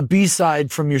B-sides. A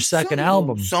B-side from your second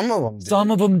album. Some of them do.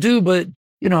 Some of them do, but,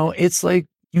 you know, it's like,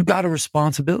 you got a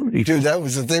responsibility. Dude, that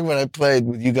was the thing when I played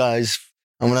with you guys.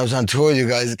 And when I was on tour with you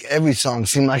guys, every song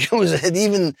seemed like it was a hit.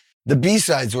 Even the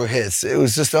B-sides were hits. It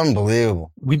was just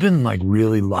unbelievable. We've been like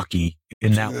really lucky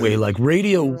in that way. Like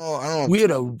radio, we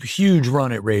had a huge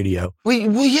run at radio. Well,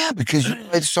 yeah, because you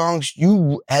played songs,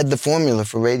 you had the formula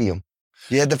for radio.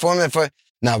 You had the formula for,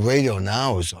 now radio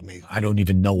now is, I mean. I don't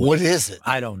even know. What is it?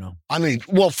 I don't know. I mean,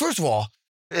 well, first of all,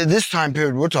 this time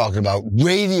period we're talking about,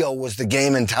 radio was the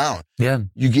game in town. Yeah.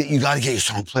 You got to get your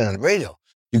song played on the radio.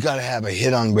 You got to have a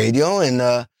hit on radio and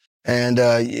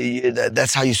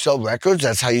that's how you sell records.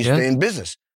 That's how you stay in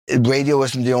business. Radio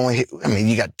wasn't the only hit. I mean,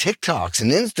 you got TikToks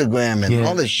and Instagram and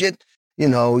all this shit. You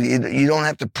know, you don't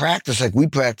have to practice like we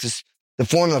practice. The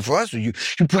formula for us was you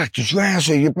practice your ass,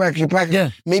 or you practice.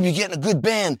 Yeah. Maybe you get in a good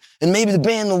band and maybe the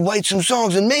band will write some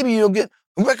songs and maybe you'll get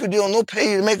a record deal and they'll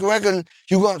pay you to make a record and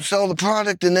you go out and sell the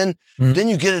product and then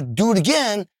you get to do it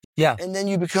again. Yeah. And then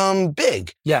you become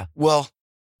big. Yeah. Well,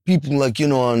 people like,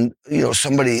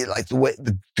 somebody like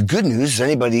the good news is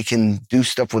anybody can do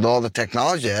stuff with all the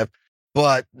technology they have.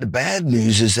 But the bad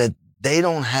news is that they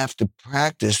don't have to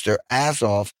practice their ass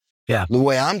off the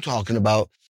way I'm talking about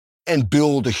and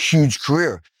build a huge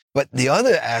career. But the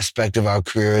other aspect of our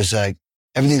career is like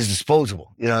everything's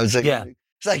disposable. It's like, well,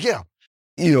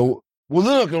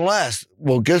 they're not going to last.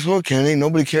 Well, guess what, Kenny?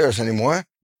 Nobody cares anymore.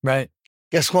 Right.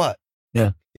 Guess what?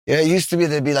 Yeah. Yeah, it used to be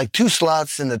there'd be like 2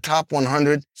 slots in the top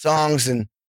 100 songs and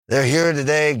they're here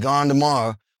today, gone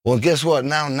tomorrow. Well, guess what?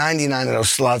 Now 99 of those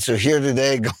slots are here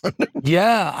today, gone tomorrow.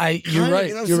 Yeah, you're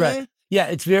right. You're right. Yeah,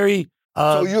 it's very...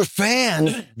 so your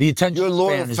fans, the attention your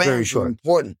loyal span is fans very short. are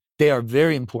important. They are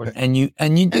very important. And you do.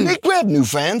 And they grab new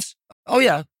fans. Oh,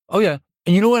 yeah.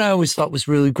 And you know what I always thought was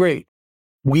really great?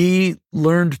 We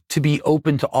learned to be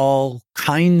open to all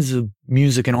kinds of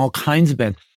music and all kinds of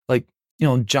bands. Like,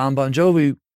 John Bon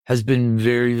Jovi has been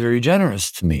very, very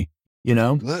generous to me,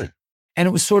 Good. And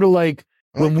it was sort of like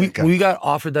when we got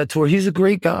offered that tour, he's a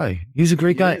great guy. He's a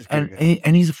great guy.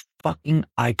 And he's a fucking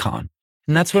icon.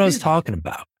 And that's what I was talking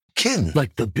about. Kidding.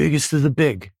 Like the biggest of the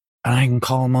big. And I can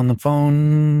call him on the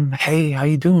phone. Hey, how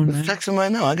you doing, man? Text him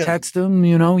right now. Text him,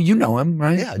 you know him,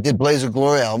 right? Yeah, I did Blaze of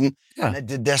Glory album. Yeah. And I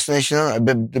did Destination. I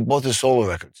did both his solo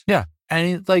records. Yeah. And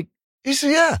he's like... He's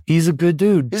a good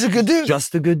dude. He's a good dude.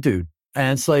 Just a good dude.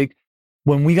 And it's like,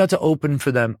 when we got to open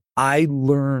for them, I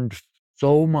learned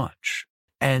so much.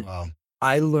 And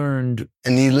I learned...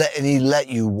 And he let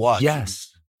you watch.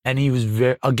 Yes. And he was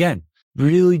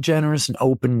really generous and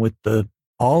open with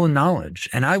all the knowledge.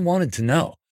 And I wanted to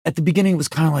know. At the beginning, it was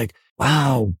kind of like,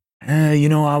 wow,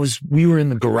 we were in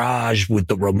the garage with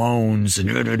the Ramones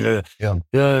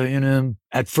and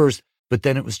at first, but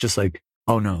then it was just like,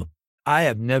 oh no, I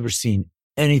have never seen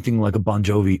anything like a Bon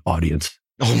Jovi audience.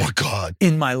 Oh my God.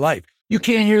 In my life. You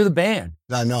can't hear the band.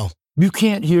 I know. You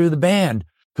can't hear the band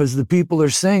because the people are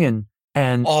singing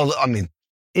and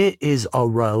it is a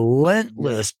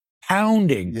relentless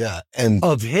pounding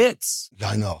of hits.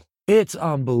 I know. It's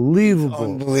unbelievable.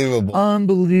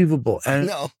 Unbelievable. And,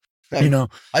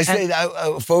 I stayed,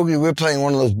 Fogarty, we were playing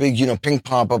one of those big, ping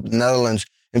pong up in the Netherlands.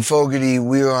 And Fogarty,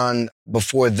 we were on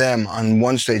before them on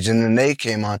one stage, and then they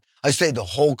came on. I stayed the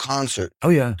whole concert. Oh,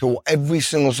 yeah. To every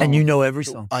single song. And you know every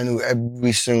song. I knew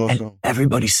every single song.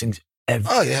 Everybody sings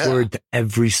every word to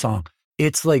every song.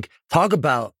 It's like, talk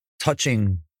about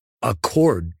touching a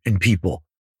chord in people.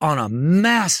 On a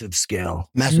massive scale.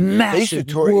 Massive. They used to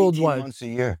tour worldwide. 18 months a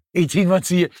year. 18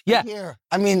 months a year. Yeah.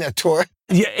 A tour.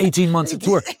 Yeah, 18 months a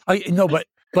tour.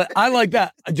 But I like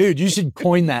that. Dude, you should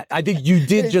coin that. I think you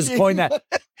did just coin that.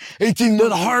 18 months. They're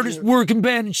the hardest working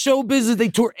band in show business. They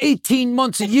tour 18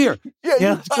 months a year.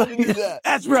 Yeah, you do that.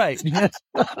 That's right.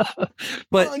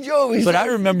 But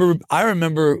I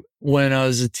remember when I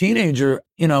was a teenager,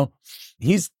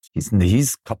 he's a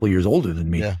couple years older than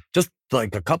me. Yeah. Just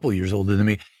like a couple years older than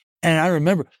me. And I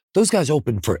remember those guys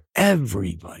opened for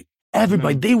everybody.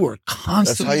 Everybody. They were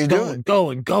constantly going.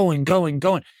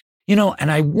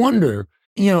 And I wonder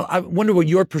what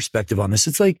your perspective on this.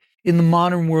 It's like in the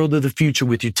modern world of the future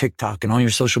with your TikTok and all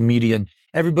your social media, and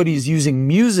everybody is using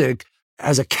music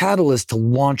as a catalyst to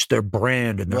launch their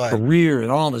brand and their career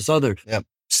and all this other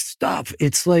stuff.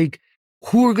 It's like,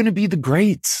 who are going to be the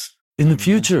greats in the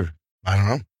future? I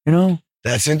don't know.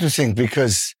 That's interesting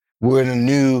because we're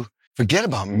in forget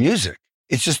about music.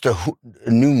 It's just a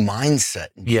new mindset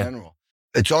in general.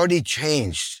 It's already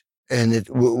changed. And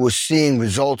we're seeing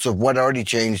results of what already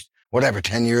changed,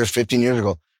 10 years, 15 years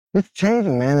ago. It's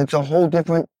changing, man. It's a whole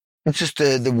different, it's just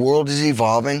the world is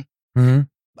evolving. Mm-hmm.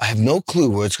 I have no clue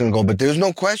where it's going to go, but there's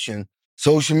no question.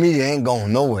 Social media ain't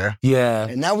going nowhere. Yeah.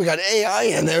 And now we got AI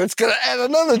in there. It's going to add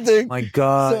another thing. My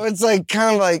God. So it's like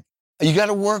kind of like, you got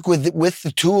to work with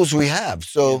the tools we have.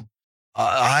 So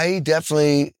I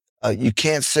definitely, you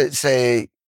can't say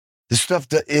the stuff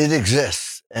that it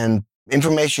exists and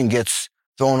information gets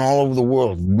thrown all over the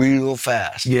world real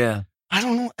fast. Yeah. I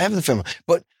don't know. I have the film,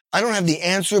 but I don't have the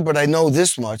answer, but I know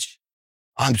this much.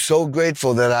 I'm so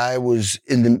grateful that I was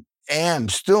am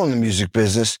still in the music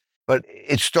business, but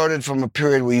it started from a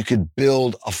period where you could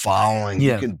build a following.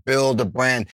 Yeah. You can build a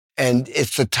brand. And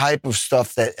it's the type of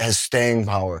stuff that has staying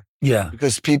power. Yeah.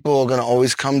 Because people are going to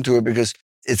always come to it because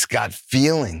it's got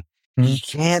feeling. Mm-hmm. You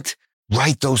can't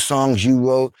write those songs you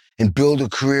wrote and build a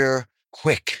career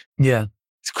quick. Yeah.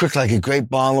 It's quick like a great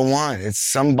bottle of wine. It's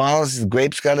some bottles, the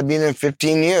grapes got to be in there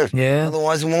 15 years. Yeah.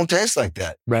 Otherwise, it won't taste like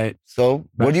that. Right. So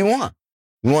what do you want?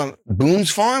 You want Boone's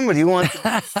Farm or do you want...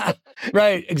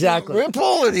 Right, exactly. Ripple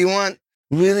or do you want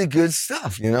really good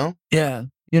stuff, you know? Yeah.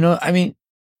 You know, I mean,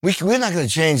 We're not going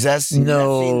to change that scene.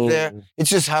 No. That scene's there. It's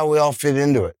just how we all fit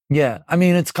into it. yeah. I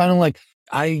mean, it's kind of like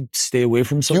I stay away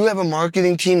from Do social. you have a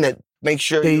marketing team that makes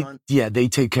sure you're on? Yeah, they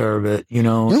take care of it, you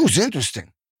know? You know what's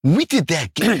interesting? We did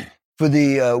that gig for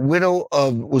the widow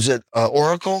of, was it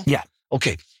Oracle? Yeah.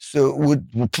 Okay. So with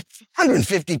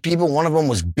 150 people, one of them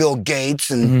was Bill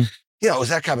Gates and, you know, it was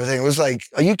that kind of thing. It was like,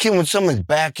 are you kidding, with someone's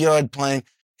backyard playing?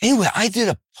 Anyway, I did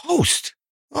a post.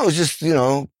 I was just, you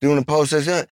know, doing a post. I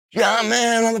said, yeah,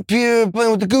 man, I'm up here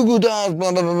playing with the Goo Goo Dolls,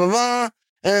 blah, blah, blah, blah, blah.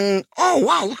 And, oh,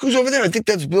 wow, look who's over there. I think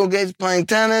that's Bill Gates playing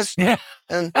tennis. Yeah.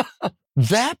 And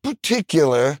that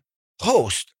particular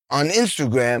post on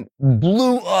Instagram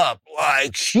blew up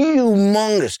like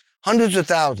humongous, hundreds of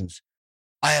thousands.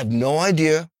 I have no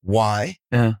idea why.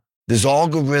 Yeah. There's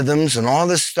algorithms and all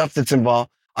this stuff that's involved.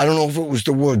 I don't know if it was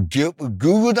the word Goo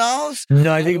Goo Dolls.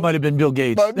 No, I think it might have been Bill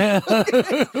Gates. But,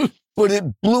 but it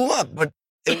blew up. But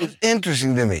it was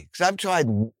interesting to me because I've tried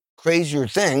crazier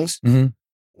things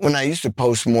when I used to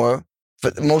post more.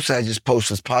 But mostly I just post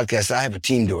this podcast. I have a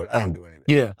team do it. I don't do anything.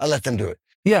 Yeah. I let them do it.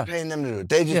 Yeah. I'm paying them to do it.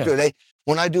 They just do it.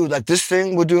 When I do like this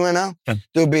thing we're doing now,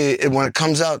 there'll be, when it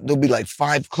comes out, there'll be like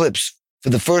 5 clips for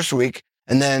the first week.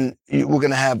 And then we're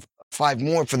going to have 5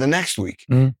 more for the next week.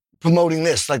 Promoting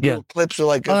this, like little clips or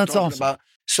like that's talking awesome. about.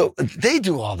 So they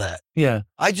do all that. Yeah.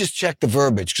 I just check the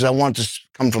verbiage because I want it to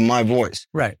come from my voice.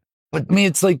 Right. But I mean,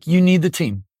 it's like you need the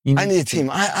team. I need a team.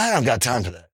 I don't got time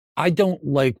for that. I don't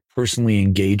like personally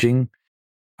engaging.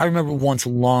 I remember once a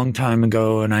long time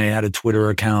ago, and I had a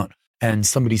Twitter account, and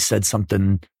somebody said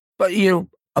something, but you know,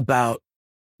 about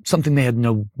something they had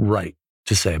no right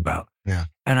to say about. Yeah.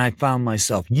 And I found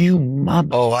myself, and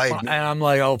I'm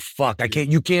like, oh fuck,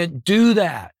 you can't do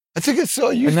that. I think I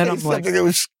saw you say something that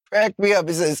was cracked me up.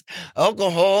 It says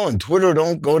alcohol and Twitter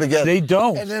don't go together. They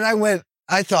don't. And then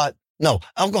I thought, no,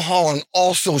 alcohol and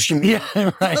all social media.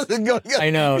 Yeah, right. I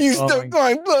know. You start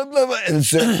going blah, blah, blah, and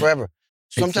it's there forever.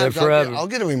 Sometimes I'll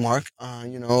get a remark,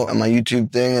 you know, on my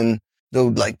YouTube thing, and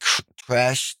they'll like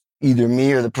trash either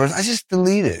me or the person. I just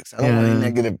delete it. I don't want any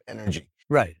negative energy.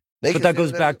 Right. But that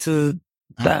goes back to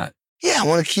that. Yeah, I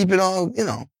want to keep it all, you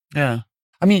know. Yeah.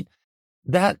 I mean,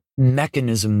 that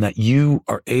mechanism that you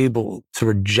are able to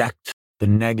reject the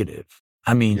negative.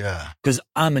 I mean, because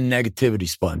I'm a negativity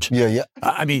sponge. Yeah.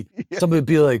 I mean, somebody would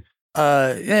be like,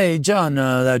 hey, John,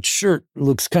 that shirt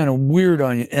looks kind of weird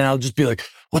on you. And I'll just be like,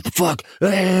 what the fuck?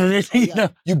 You know,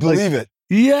 you believe it.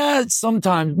 Yeah,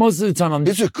 sometimes. Most of the time, I'm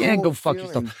just, go fuck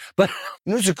yourself. But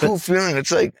you know, it's a cool feeling.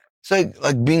 It's like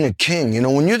being a king. You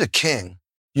know, when you're the king,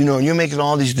 you know, and you're making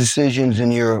all these decisions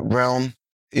in your realm,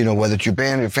 you know, whether it's your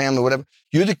band, your family, whatever,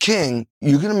 you're the king.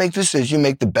 You're going to make decisions. You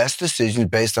make the best decisions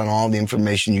based on all the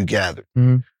information you gathered.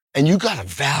 And you got to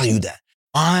value that.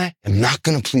 I am not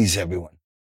going to please everyone.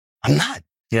 I'm not.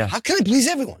 Yeah. How can I please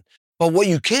everyone? But what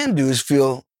you can do is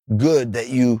feel good that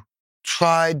you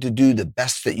tried to do the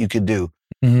best that you could do.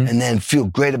 And then feel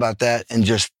great about that and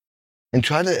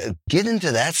try to get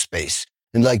into that space.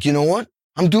 And like, you know what?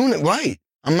 I'm doing it right.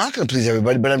 I'm not going to please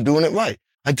everybody, but I'm doing it right.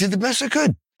 I did the best I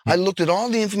could. I looked at all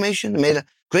the information and made a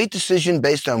great decision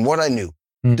based on what I knew.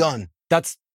 Done.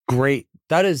 That's great.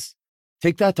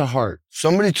 Take that to heart.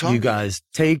 Somebody taught me. You guys,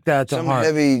 take that to heart.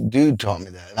 Some heavy dude taught me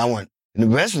that. And it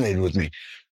resonated with me.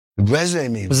 It resonated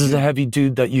with me. Was this a heavy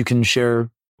dude that you can share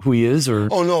who he is, or?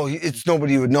 Oh no, it's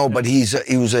nobody you would know, but he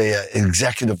was a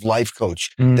executive life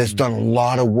coach that's done a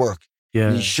lot of work. Yeah.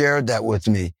 And he shared that with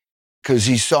me because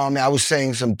he saw me. I was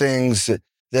saying some things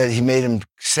that he made him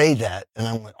say that. And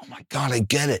I went, oh my God, I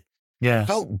get it. Yeah. I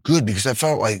felt good because I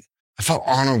felt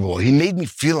honorable. He made me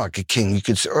feel like a king.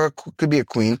 Or it could be a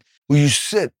queen. Where you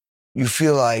sit, you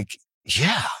feel like,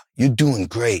 yeah, you're doing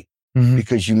great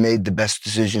because you made the best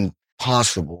decision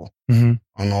possible on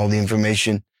all the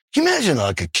information. Can you imagine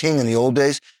like a king in the old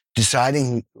days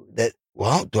deciding that,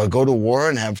 well, do I go to war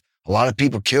and have a lot of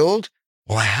people killed?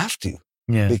 Well, I have to.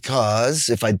 Yeah. Because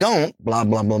if I don't, blah,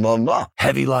 blah, blah, blah, blah.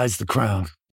 Heavy lies the crown.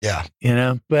 Yeah. You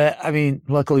know, but I mean,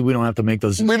 luckily we don't have to make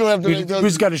those. We don't have to make those. We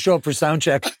just got to show up for sound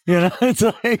check. You know, it's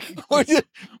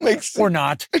like, or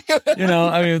not. You know,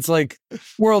 I mean, it's like,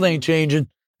 world ain't changing.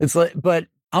 It's like, but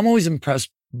I'm always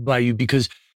impressed by you because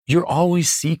you're always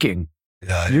seeking.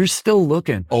 Yeah. You're still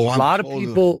looking. Oh, a lot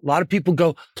of people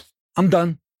go, I'm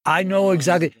done. I know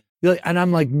exactly. And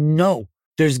I'm like, no,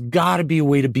 there's got to be a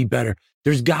way to be better.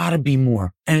 There's got to be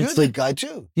more. And You're it's like, that guy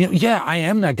too. You know, yeah, I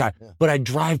am that guy, but I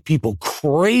drive people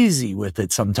crazy with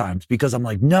it sometimes because I'm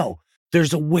like, no,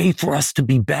 there's a way for us to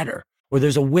be better, or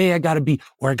there's a way I got to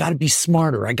be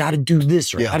smarter. I got to do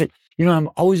this, or you know, I'm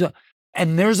always,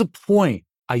 and there's a point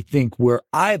I think where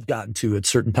I've gotten to at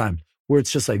certain times where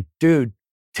it's just like, dude,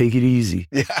 take it easy.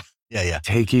 Yeah.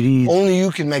 Take it easy. Only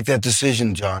you can make that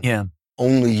decision, John. Yeah.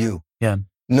 Only you. Yeah.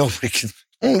 Nobody can.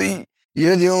 Only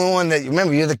you're the only one that,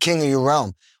 remember, you're the king of your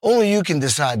realm. Only you can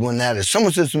decide when that is.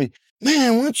 Someone says to me,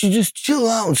 man, why don't you just chill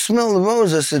out and smell the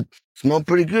rose? I said, smell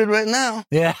pretty good right now.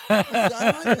 Yeah.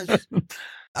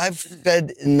 I've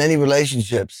said in many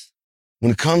relationships,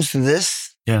 when it comes to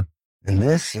this, yeah, and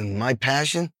this, and my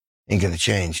passion, ain't gonna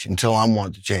change until I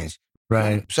want to change.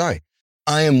 Right. I'm sorry.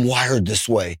 I am wired this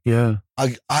way. Yeah.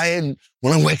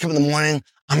 When I wake up in the morning,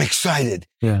 I'm excited.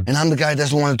 Yeah. And I'm the guy that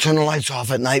doesn't want to turn the lights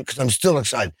off at night because I'm still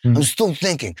excited. I'm still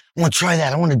thinking, I want to try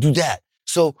that. I want to do that.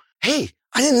 So, hey,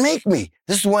 I didn't make me.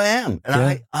 This is who I am.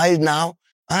 And I ain't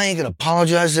going to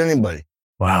apologize to anybody.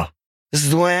 Wow. This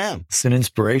is who I am. It's an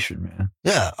inspiration, man.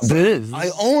 Yeah. It is. I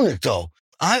own it, though.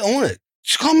 I own it.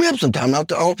 Just call me up sometime.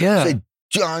 I'll say,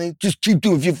 Johnny, just keep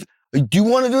doing it. Do you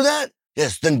want to do that?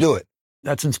 Yes, then do it.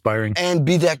 That's inspiring. And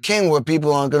be that king where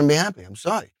people aren't going to be happy. I'm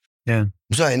sorry. Yeah.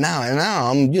 I'm sorry. Now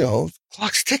I'm,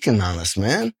 clock's ticking on us,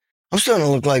 man. I'm starting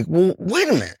to look like, well, wait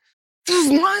a minute. This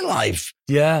is my life.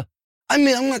 Yeah. I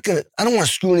mean, I don't want to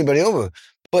screw anybody over,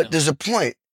 but there's a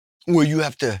point where you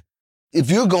have to,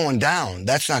 if you're going down,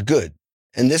 that's not good.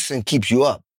 And this thing keeps you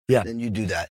up. Yeah. Then you do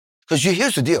that. Because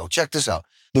here's the deal. Check this out.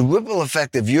 The ripple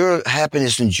effect of your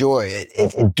happiness and joy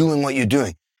in doing what you're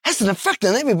doing has an effect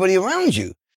on everybody around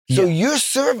you. So you're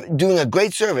doing a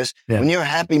great service when you're a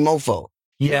happy mofo.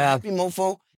 Yeah. Happy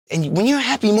mofo. And when you're a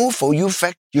happy mofo, you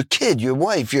affect your kid, your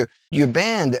wife, your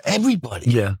band,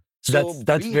 everybody. Yeah. So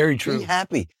that's very true. Be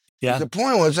happy. Yeah. There's a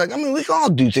point where it's like, I mean, we can all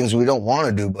do things we don't want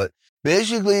to do, but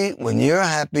basically when you're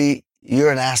happy,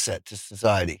 you're an asset to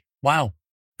society. Wow.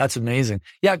 That's amazing.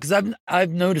 Yeah. Cause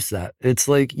I've noticed that. It's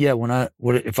like,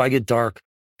 if I get dark,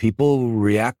 people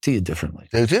react to you differently.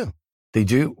 They do. They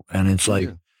do. And it's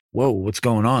whoa, what's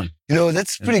going on?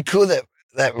 That's pretty cool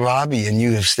that Robbie and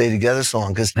you have stayed together so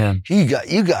long because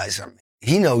you guys,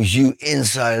 he knows you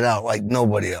inside out like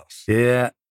nobody else. Yeah.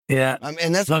 Yeah. I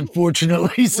mean, that's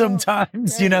unfortunately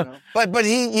sometimes, But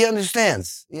he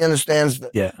understands. He understands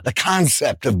the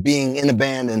concept of being in a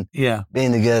band and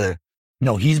being together.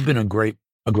 No, he's been a great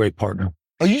partner.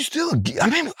 Are you still? I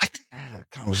think I had a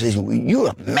conversation with you. You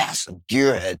were a massive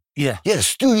gearhead. Yeah. You had a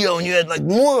studio and you had like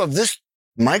more of this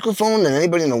microphone than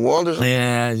anybody in the world.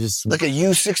 Yeah, just like a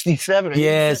U67.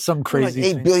 Yeah, some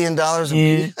crazy like $8 billion a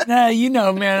piece.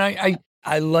 Nah, man,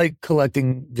 I like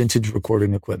collecting vintage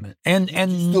recording equipment and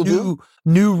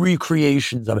new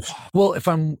recreations of it. Well, if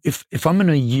I'm in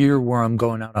a year where I'm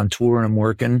going out on tour and I'm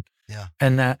working,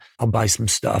 and that I'll buy some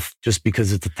stuff just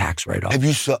because it's a tax write-off. Have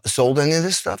you sold any of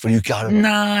this stuff, or you got it?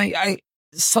 Nah, I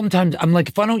sometimes I'm like,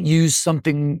 if I don't use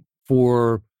something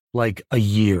for like a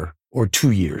year or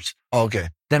 2 years,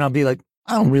 then I'll be like,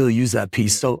 I don't really use that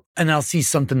piece. So, and I'll see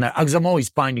something because I'm always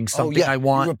finding something I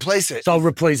want. You replace it. So I'll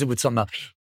replace it with something else.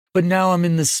 But now I'm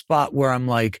in this spot where I'm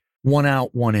like one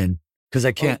out, one in because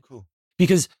I can't. Cool.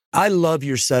 Because I love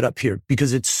your setup here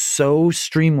because it's so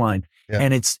streamlined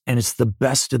and it's the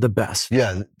best of the best.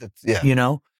 Yeah,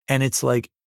 and it's like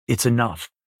it's enough.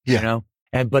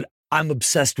 But I'm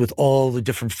obsessed with all the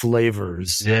different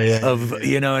flavors of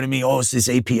you know what I mean. Oh, this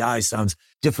API sounds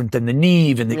different than the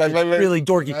Neve and really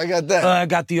dorky. I got that. I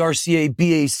got the RCA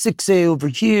BA6A over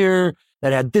here.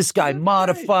 That had this guy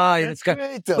modify and it's got,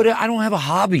 but I don't have a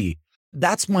hobby.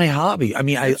 That's my hobby. I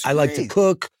mean, I like to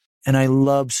cook and I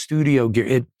love studio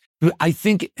gear. I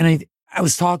think, and I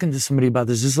was talking to somebody about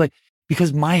this. It's like,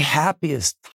 because my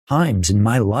happiest times in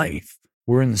my life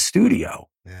were in the studio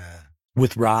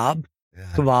with Rob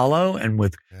Cavallo and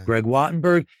with Greg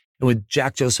Wattenberg and with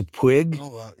Jack Joseph Puig.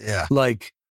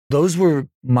 Like those were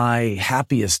my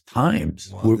happiest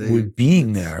times with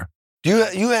being there.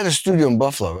 You had a studio in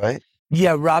Buffalo, right?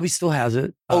 Yeah, Robbie still has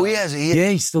it. Oh, he has it?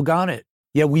 Yeah, he still got it.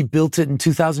 Yeah, we built it in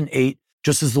 2008,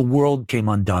 just as the world came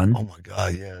undone. Oh, my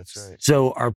God. Yeah, that's right.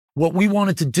 So what we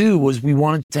wanted to do was we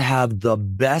wanted to have the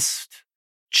best,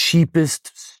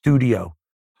 cheapest studio.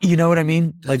 You know what I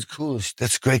mean? That's cool.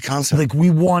 That's a great concept. Like, we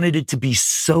wanted it to be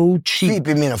so cheap. Cheap,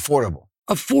 you mean affordable?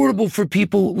 Affordable for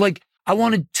people. Like, I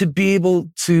wanted to be able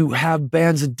to have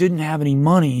bands that didn't have any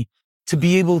money to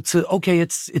be able to,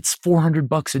 it's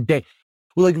 $400 a day.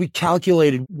 Well, like we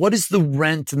calculated what is the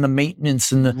rent and the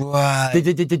maintenance and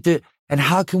and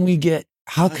how can we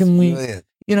brilliant.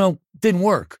 Didn't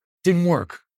work.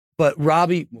 But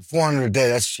Robbie, $400 a day,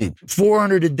 that's cheap.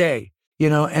 $400 a day,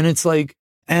 and it's like,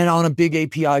 and on a big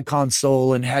API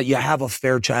console and you have a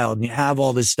Fairchild and you have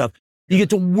all this stuff, you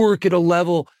get to work at a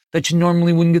level that you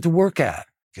normally wouldn't get to work at.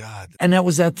 God. And that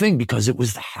was that thing because it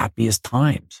was the happiest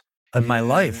times of my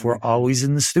life. We're always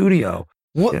in the studio.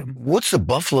 What's the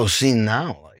Buffalo scene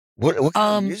now like? What kind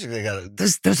of music they got?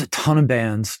 There's a ton of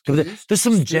bands. There's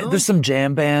some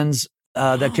jam bands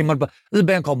that came out. There's a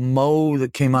band called Mo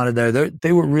that came out of there.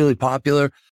 They were really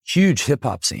popular. Huge hip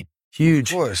hop scene.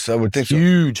 Huge. Of course, I would think so.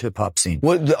 Huge hip hop scene.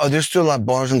 What are there still like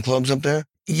bars and clubs up there?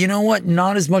 You know what?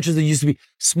 Not as much as there used to be.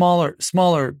 Smaller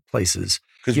places.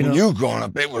 Because when you were growing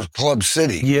up, it was Club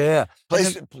City. Yeah. A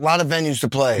lot of venues to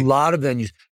play. A lot of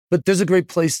venues. But there's a great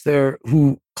place there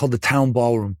called the Town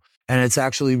Ballroom. And it's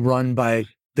actually run by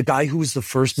the guy who was the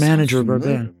first manager of our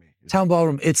band. Town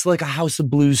Ballroom. It's like a House of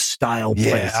Blues style place.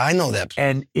 Yeah, I know that place.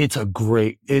 And it's a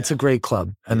great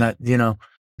club. And that, the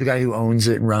guy who owns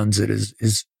it and runs it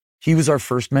he was our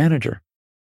first manager.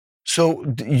 So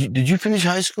did you finish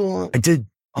high school? I did.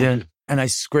 Oh, yeah. And I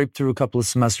scraped through a couple of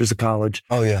semesters of college.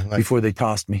 Oh, yeah. Before they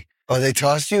tossed me. Oh, they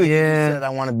tossed you? Yeah. You said, I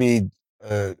want to be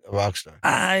a rock star.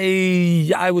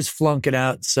 I was flunking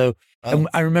out. So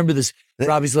I remember this.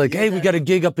 Robbie's like, hey, we got a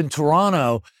gig up in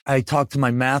Toronto. I talked to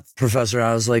my math professor.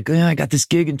 I was like, I got this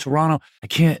gig in Toronto. I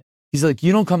can't. He's like,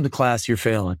 you don't come to class, you're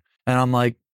failing. And I'm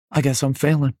like, I guess I'm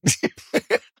failing.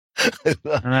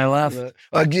 And I left.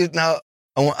 Now,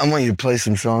 I want you to play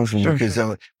some songs for me.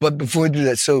 Sure. But before we do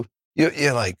that, so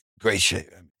you're like, great shape.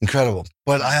 Incredible.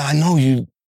 But I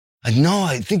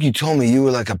think you told me you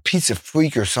were like a pizza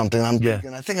freak or something. I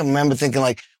think I remember thinking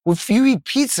like, well, if you eat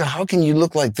pizza, how can you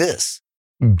look like this?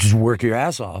 Just work your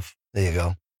ass off. There you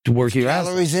go. To work your ass off.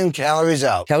 Calories in, calories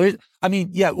out. I mean,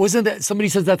 yeah, wasn't that, somebody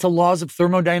says that's the laws of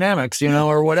thermodynamics,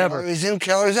 or whatever. Calories in,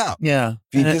 calories out. Yeah.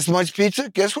 If you eat this much pizza,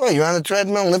 guess what? You're on the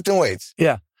treadmill lifting weights.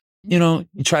 Yeah. You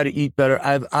try to eat better.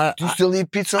 Do you still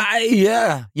eat pizza?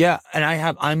 Yeah.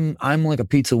 And I'm like a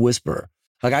pizza whisperer.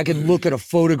 Like I can look at a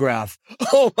photograph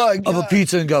of a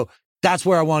pizza and go, that's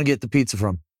where I want to get the pizza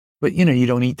from. But you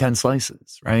don't eat 10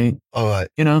 slices, right? All right.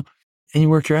 And you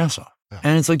work your ass off. Yeah.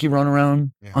 And it's like you run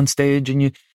around on stage and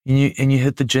you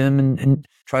hit the gym and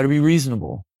try to be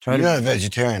reasonable. You're not a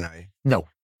vegetarian, are you? No.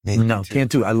 No, can't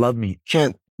do it. I love meat.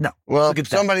 Can't. No. Well,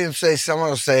 someone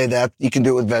will say that you can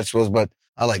do it with vegetables, but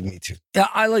I like meat too. Yeah,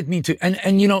 I like meat too. And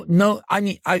and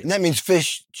that means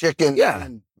fish, chicken,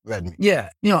 and red meat. Yeah.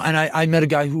 And I met a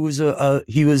guy who was a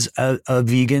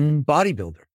vegan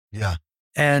bodybuilder. Yeah.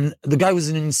 And the guy was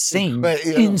in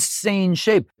insane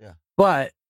shape. Yeah.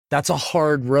 But that's a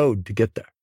hard road to get there.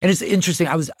 And it's interesting.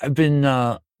 I've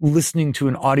been listening to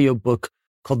an audiobook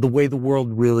called The Way the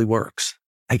World Really Works.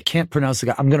 I can't pronounce the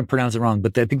guy. I'm going to pronounce it wrong,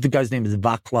 but I think the guy's name is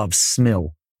Vaclav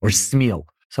Smil or Smil,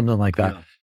 something like that. Yeah.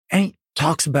 And he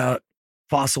talks about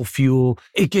fossil fuel.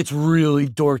 It gets really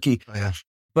dorky. Oh, yeah.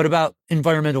 But about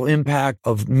environmental impact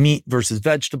of meat versus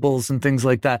vegetables and things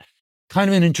like that. Kind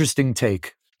of an interesting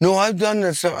take. No, I've done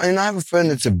this. And I have a friend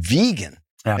that's a vegan.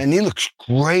 Yeah. And he looks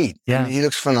great. Yeah. He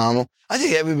looks phenomenal. I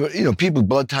think everybody, people's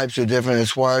blood types are different.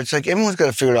 It's why it's like everyone's got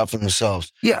to figure it out for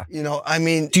themselves. Yeah. I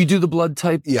mean. Do you do the blood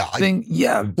type thing?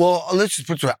 Yeah. Well, let's just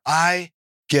put it right. I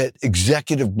get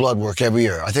executive blood work every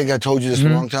year. I think I told you this a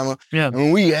long time ago. Yeah.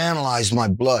 And we analyzed my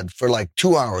blood for like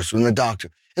 2 hours with the doctor.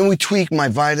 And we tweak my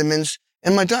vitamins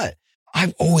and my diet.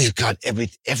 I've always got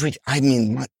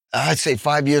I'd say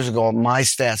 5 years ago, my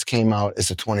stats came out as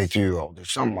a 23-year-old or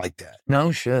something like that.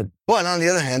 No shit. But on the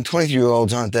other hand,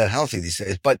 23-year-olds aren't that healthy these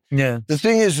days. But the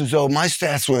thing is though, my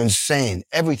stats were insane.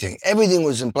 Everything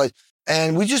was in place.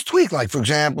 And we just tweaked, like, for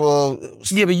example.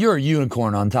 Yeah, but you're a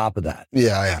unicorn on top of that.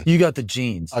 Yeah, I am. You got the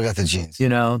genes. I got the genes.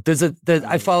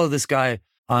 I follow this guy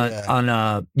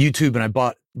on YouTube, and I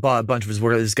bought a bunch of his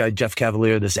work. This guy, Jeff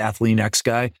Cavalier, this Athlete X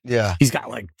guy. Yeah. He's got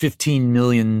like 15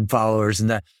 million followers, and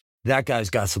that gguy's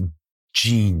got some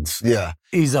genes. Yeah.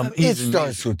 It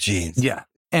starts with genes. Yeah.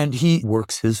 And he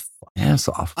works his ass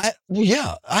off. I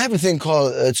have a thing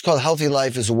called Healthy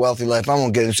Life is a Wealthy Life. I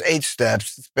won't get it. It's 8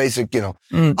 steps. It's basic,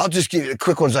 I'll just give you the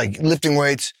quick ones like lifting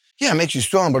weights. Yeah, it makes you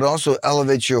strong, but it also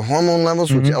elevates your hormone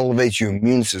levels, which elevates your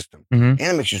immune system. And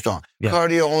it makes you strong. Yeah.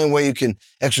 Cardio, only way you can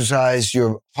exercise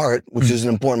your heart, which is an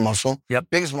important muscle. Yep.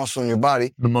 Biggest muscle in your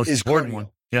body. The most is important cardio. one.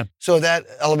 Yeah. So that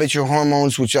elevates your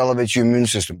hormones, which elevates your immune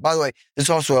system. By the way, this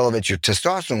also elevates your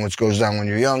testosterone, which goes down when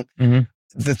you're young. Mm-hmm.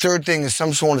 The third thing is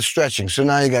some sort of stretching. So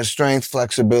now you got strength,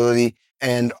 flexibility,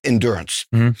 and endurance.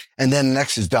 Mm-hmm. And then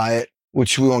next is diet,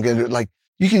 which we won't get into. Like,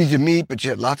 you can eat the meat, but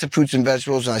you have lots of fruits and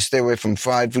vegetables, and I stay away from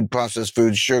fried food, processed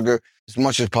food, sugar, as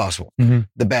much as possible. Mm-hmm.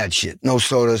 The bad shit. No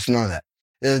sodas, none of that.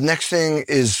 The next thing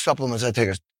is supplements. I take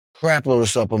a crap load of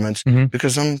supplements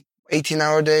because I'm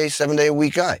 18-hour-a-day,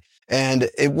 7-day-a-week guy. And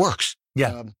it works.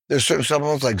 Yeah. There's certain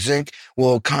supplements like zinc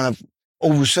will kind of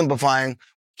oversimplifying,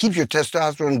 keep your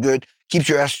testosterone good, keeps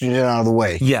your estrogen out of the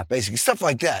way. Yeah. Basically, stuff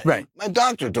like that. Right. My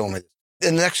doctor told me.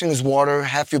 The next thing is water,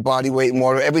 half your body weight in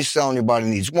water. Every cell in your body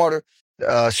needs water.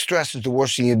 stress is the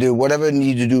worst thing you do. Whatever you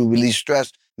need to do, release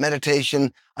stress,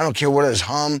 meditation. I don't care what it is,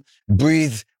 hum,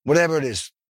 breathe, whatever it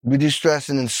is. Reduce stress,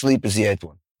 and then sleep is the 8th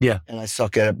one. Yeah. And I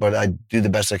suck at it, but I do the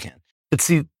best I can. But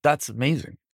see, that's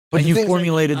amazing. But and you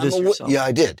formulated this yourself. Yeah,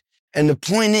 I did. And the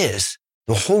point is,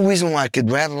 the whole reason why I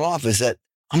could rattle off is that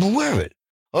I'm aware of it.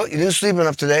 Oh, you didn't sleep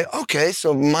enough today? Okay,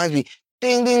 so it reminds me,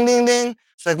 ding, ding, ding, ding.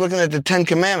 It's like looking at the 10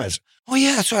 Commandments. Oh,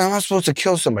 yeah, that's right. I'm not supposed to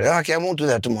kill somebody. Okay, I won't do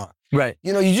that tomorrow. Right.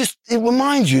 You know, it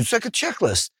reminds you. It's like a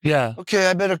checklist. Yeah. Okay,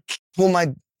 I better pull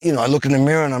my, I look in the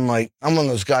mirror and I'm like, I'm one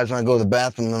of those guys when I go to the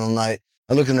bathroom in the middle of the night,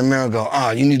 I look in the mirror and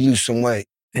go, you need to lose some weight.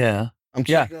 Yeah. I'm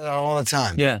checking it out all the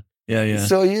time. Yeah. Yeah. Yeah.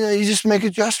 So, you just make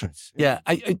adjustments. Yeah.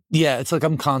 It's like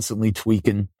I'm constantly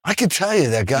tweaking. I can tell you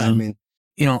that guy. I mean,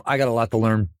 I got a lot to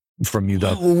learn from you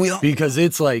though, because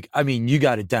it's like, you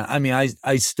got it down.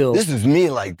 I still. This is me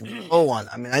like,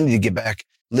 I need to get back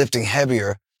lifting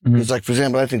heavier. It's like, for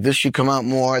example, I think this should come out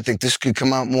more. I think this could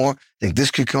come out more. I think this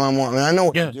could come out more. I know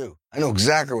what to do. I know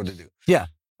exactly what to do. Yeah.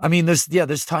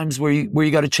 There's times where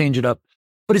you got to change it up.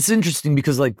 But it's interesting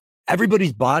because like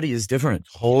everybody's body is different.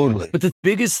 Totally. But the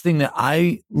biggest thing that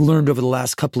I learned over the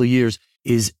last couple of years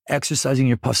is exercising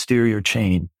your posterior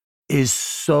chain is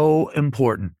so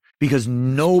important because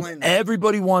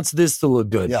everybody wants this to look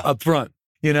good up front,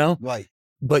 Right.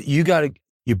 But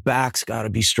your back's got to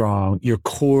be strong. Your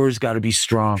core's got to be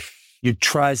strong. Your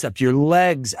tricep, your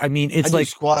legs. I do like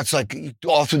squats like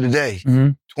all through the day.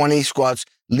 20 squats,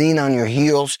 lean on your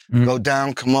heels, go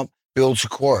down, come up, builds your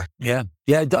core. Yeah.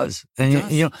 Yeah, it does.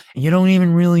 And you don't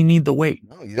even really need the weight.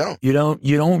 No, you don't.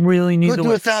 You don't really need the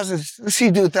weight. Let's see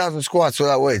you do 1,000 squats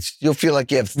without weights. You'll feel like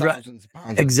you have thousands of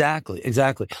pounds.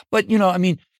 Exactly. But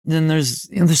then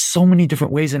there's so many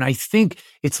different ways, and I think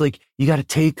it's like you got to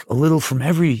take a little from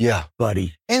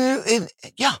everybody, and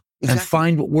and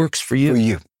find what works for you. For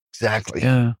you, exactly.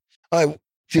 Yeah. All right,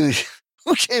 Julie,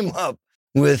 who came up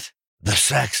with the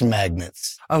sex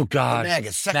magnets? Oh God,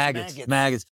 maggots.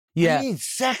 Yeah, I mean,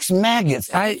 sex maggots.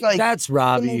 That's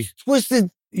Robbie. The most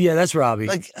twisted. Yeah, that's Robbie.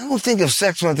 Like, I don't think of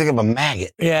sex when I think of a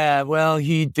maggot. Yeah, well,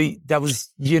 that was,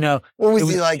 What was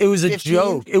he like? It was 15? a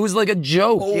joke. It was like a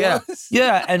joke. Oh, yeah.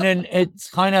 Yeah. And then it's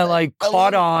kind of like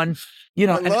caught on,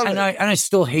 and I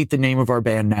still hate the name of our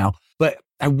band now, but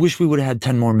I wish we would have had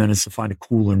 10 more minutes to find a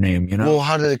cooler name, Well,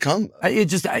 how did it come?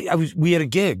 We had a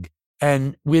gig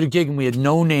and we had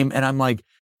no name. And I'm like,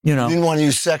 Didn't want to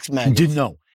use sex maggots. Didn't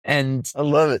know. And I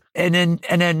love it. And then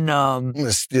I'm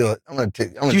gonna steal it. I'm gonna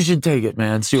take it. You should take it,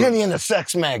 man. It's yours. Get me in the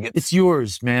sex maggot. It's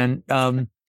yours, man.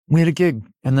 We had a gig,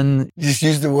 and then you just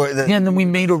use the word. And then we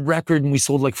made a record, and we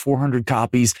sold like 400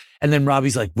 copies. And then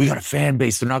Robbie's like, "We got a fan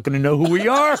base. They're not going to know who we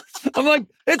are." I'm like,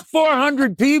 "It's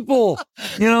 400 people.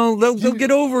 They'll get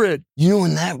over it."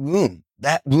 In that room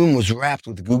was wrapped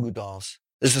with the Goo Goo Dolls.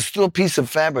 There's a still piece of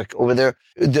fabric over there.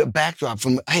 The backdrop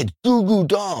I had Goo Goo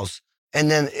Dolls. And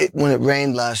then when it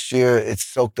rained last year, it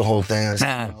soaked the whole thing. So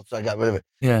I got rid of it.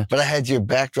 Yeah. But I had your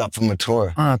backdrop from a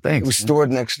tour. Oh, thanks. It was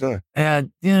stored next door. Yeah,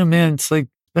 man. It's like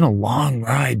been a long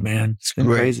ride, man. It's been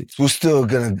crazy. We're still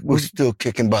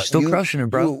kicking butt. Still crushing it,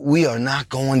 bro. We are not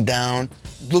going down.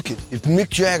 Look, if Mick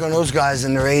Jagger and those guys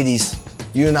in their 80s,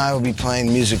 you and I will be playing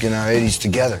music in our 80s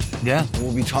together. Yeah. And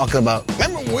we'll be talking about,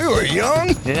 remember when we were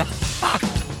young? Yeah.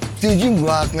 Dude, you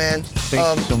rock, man.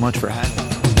 Thank you so much for having me.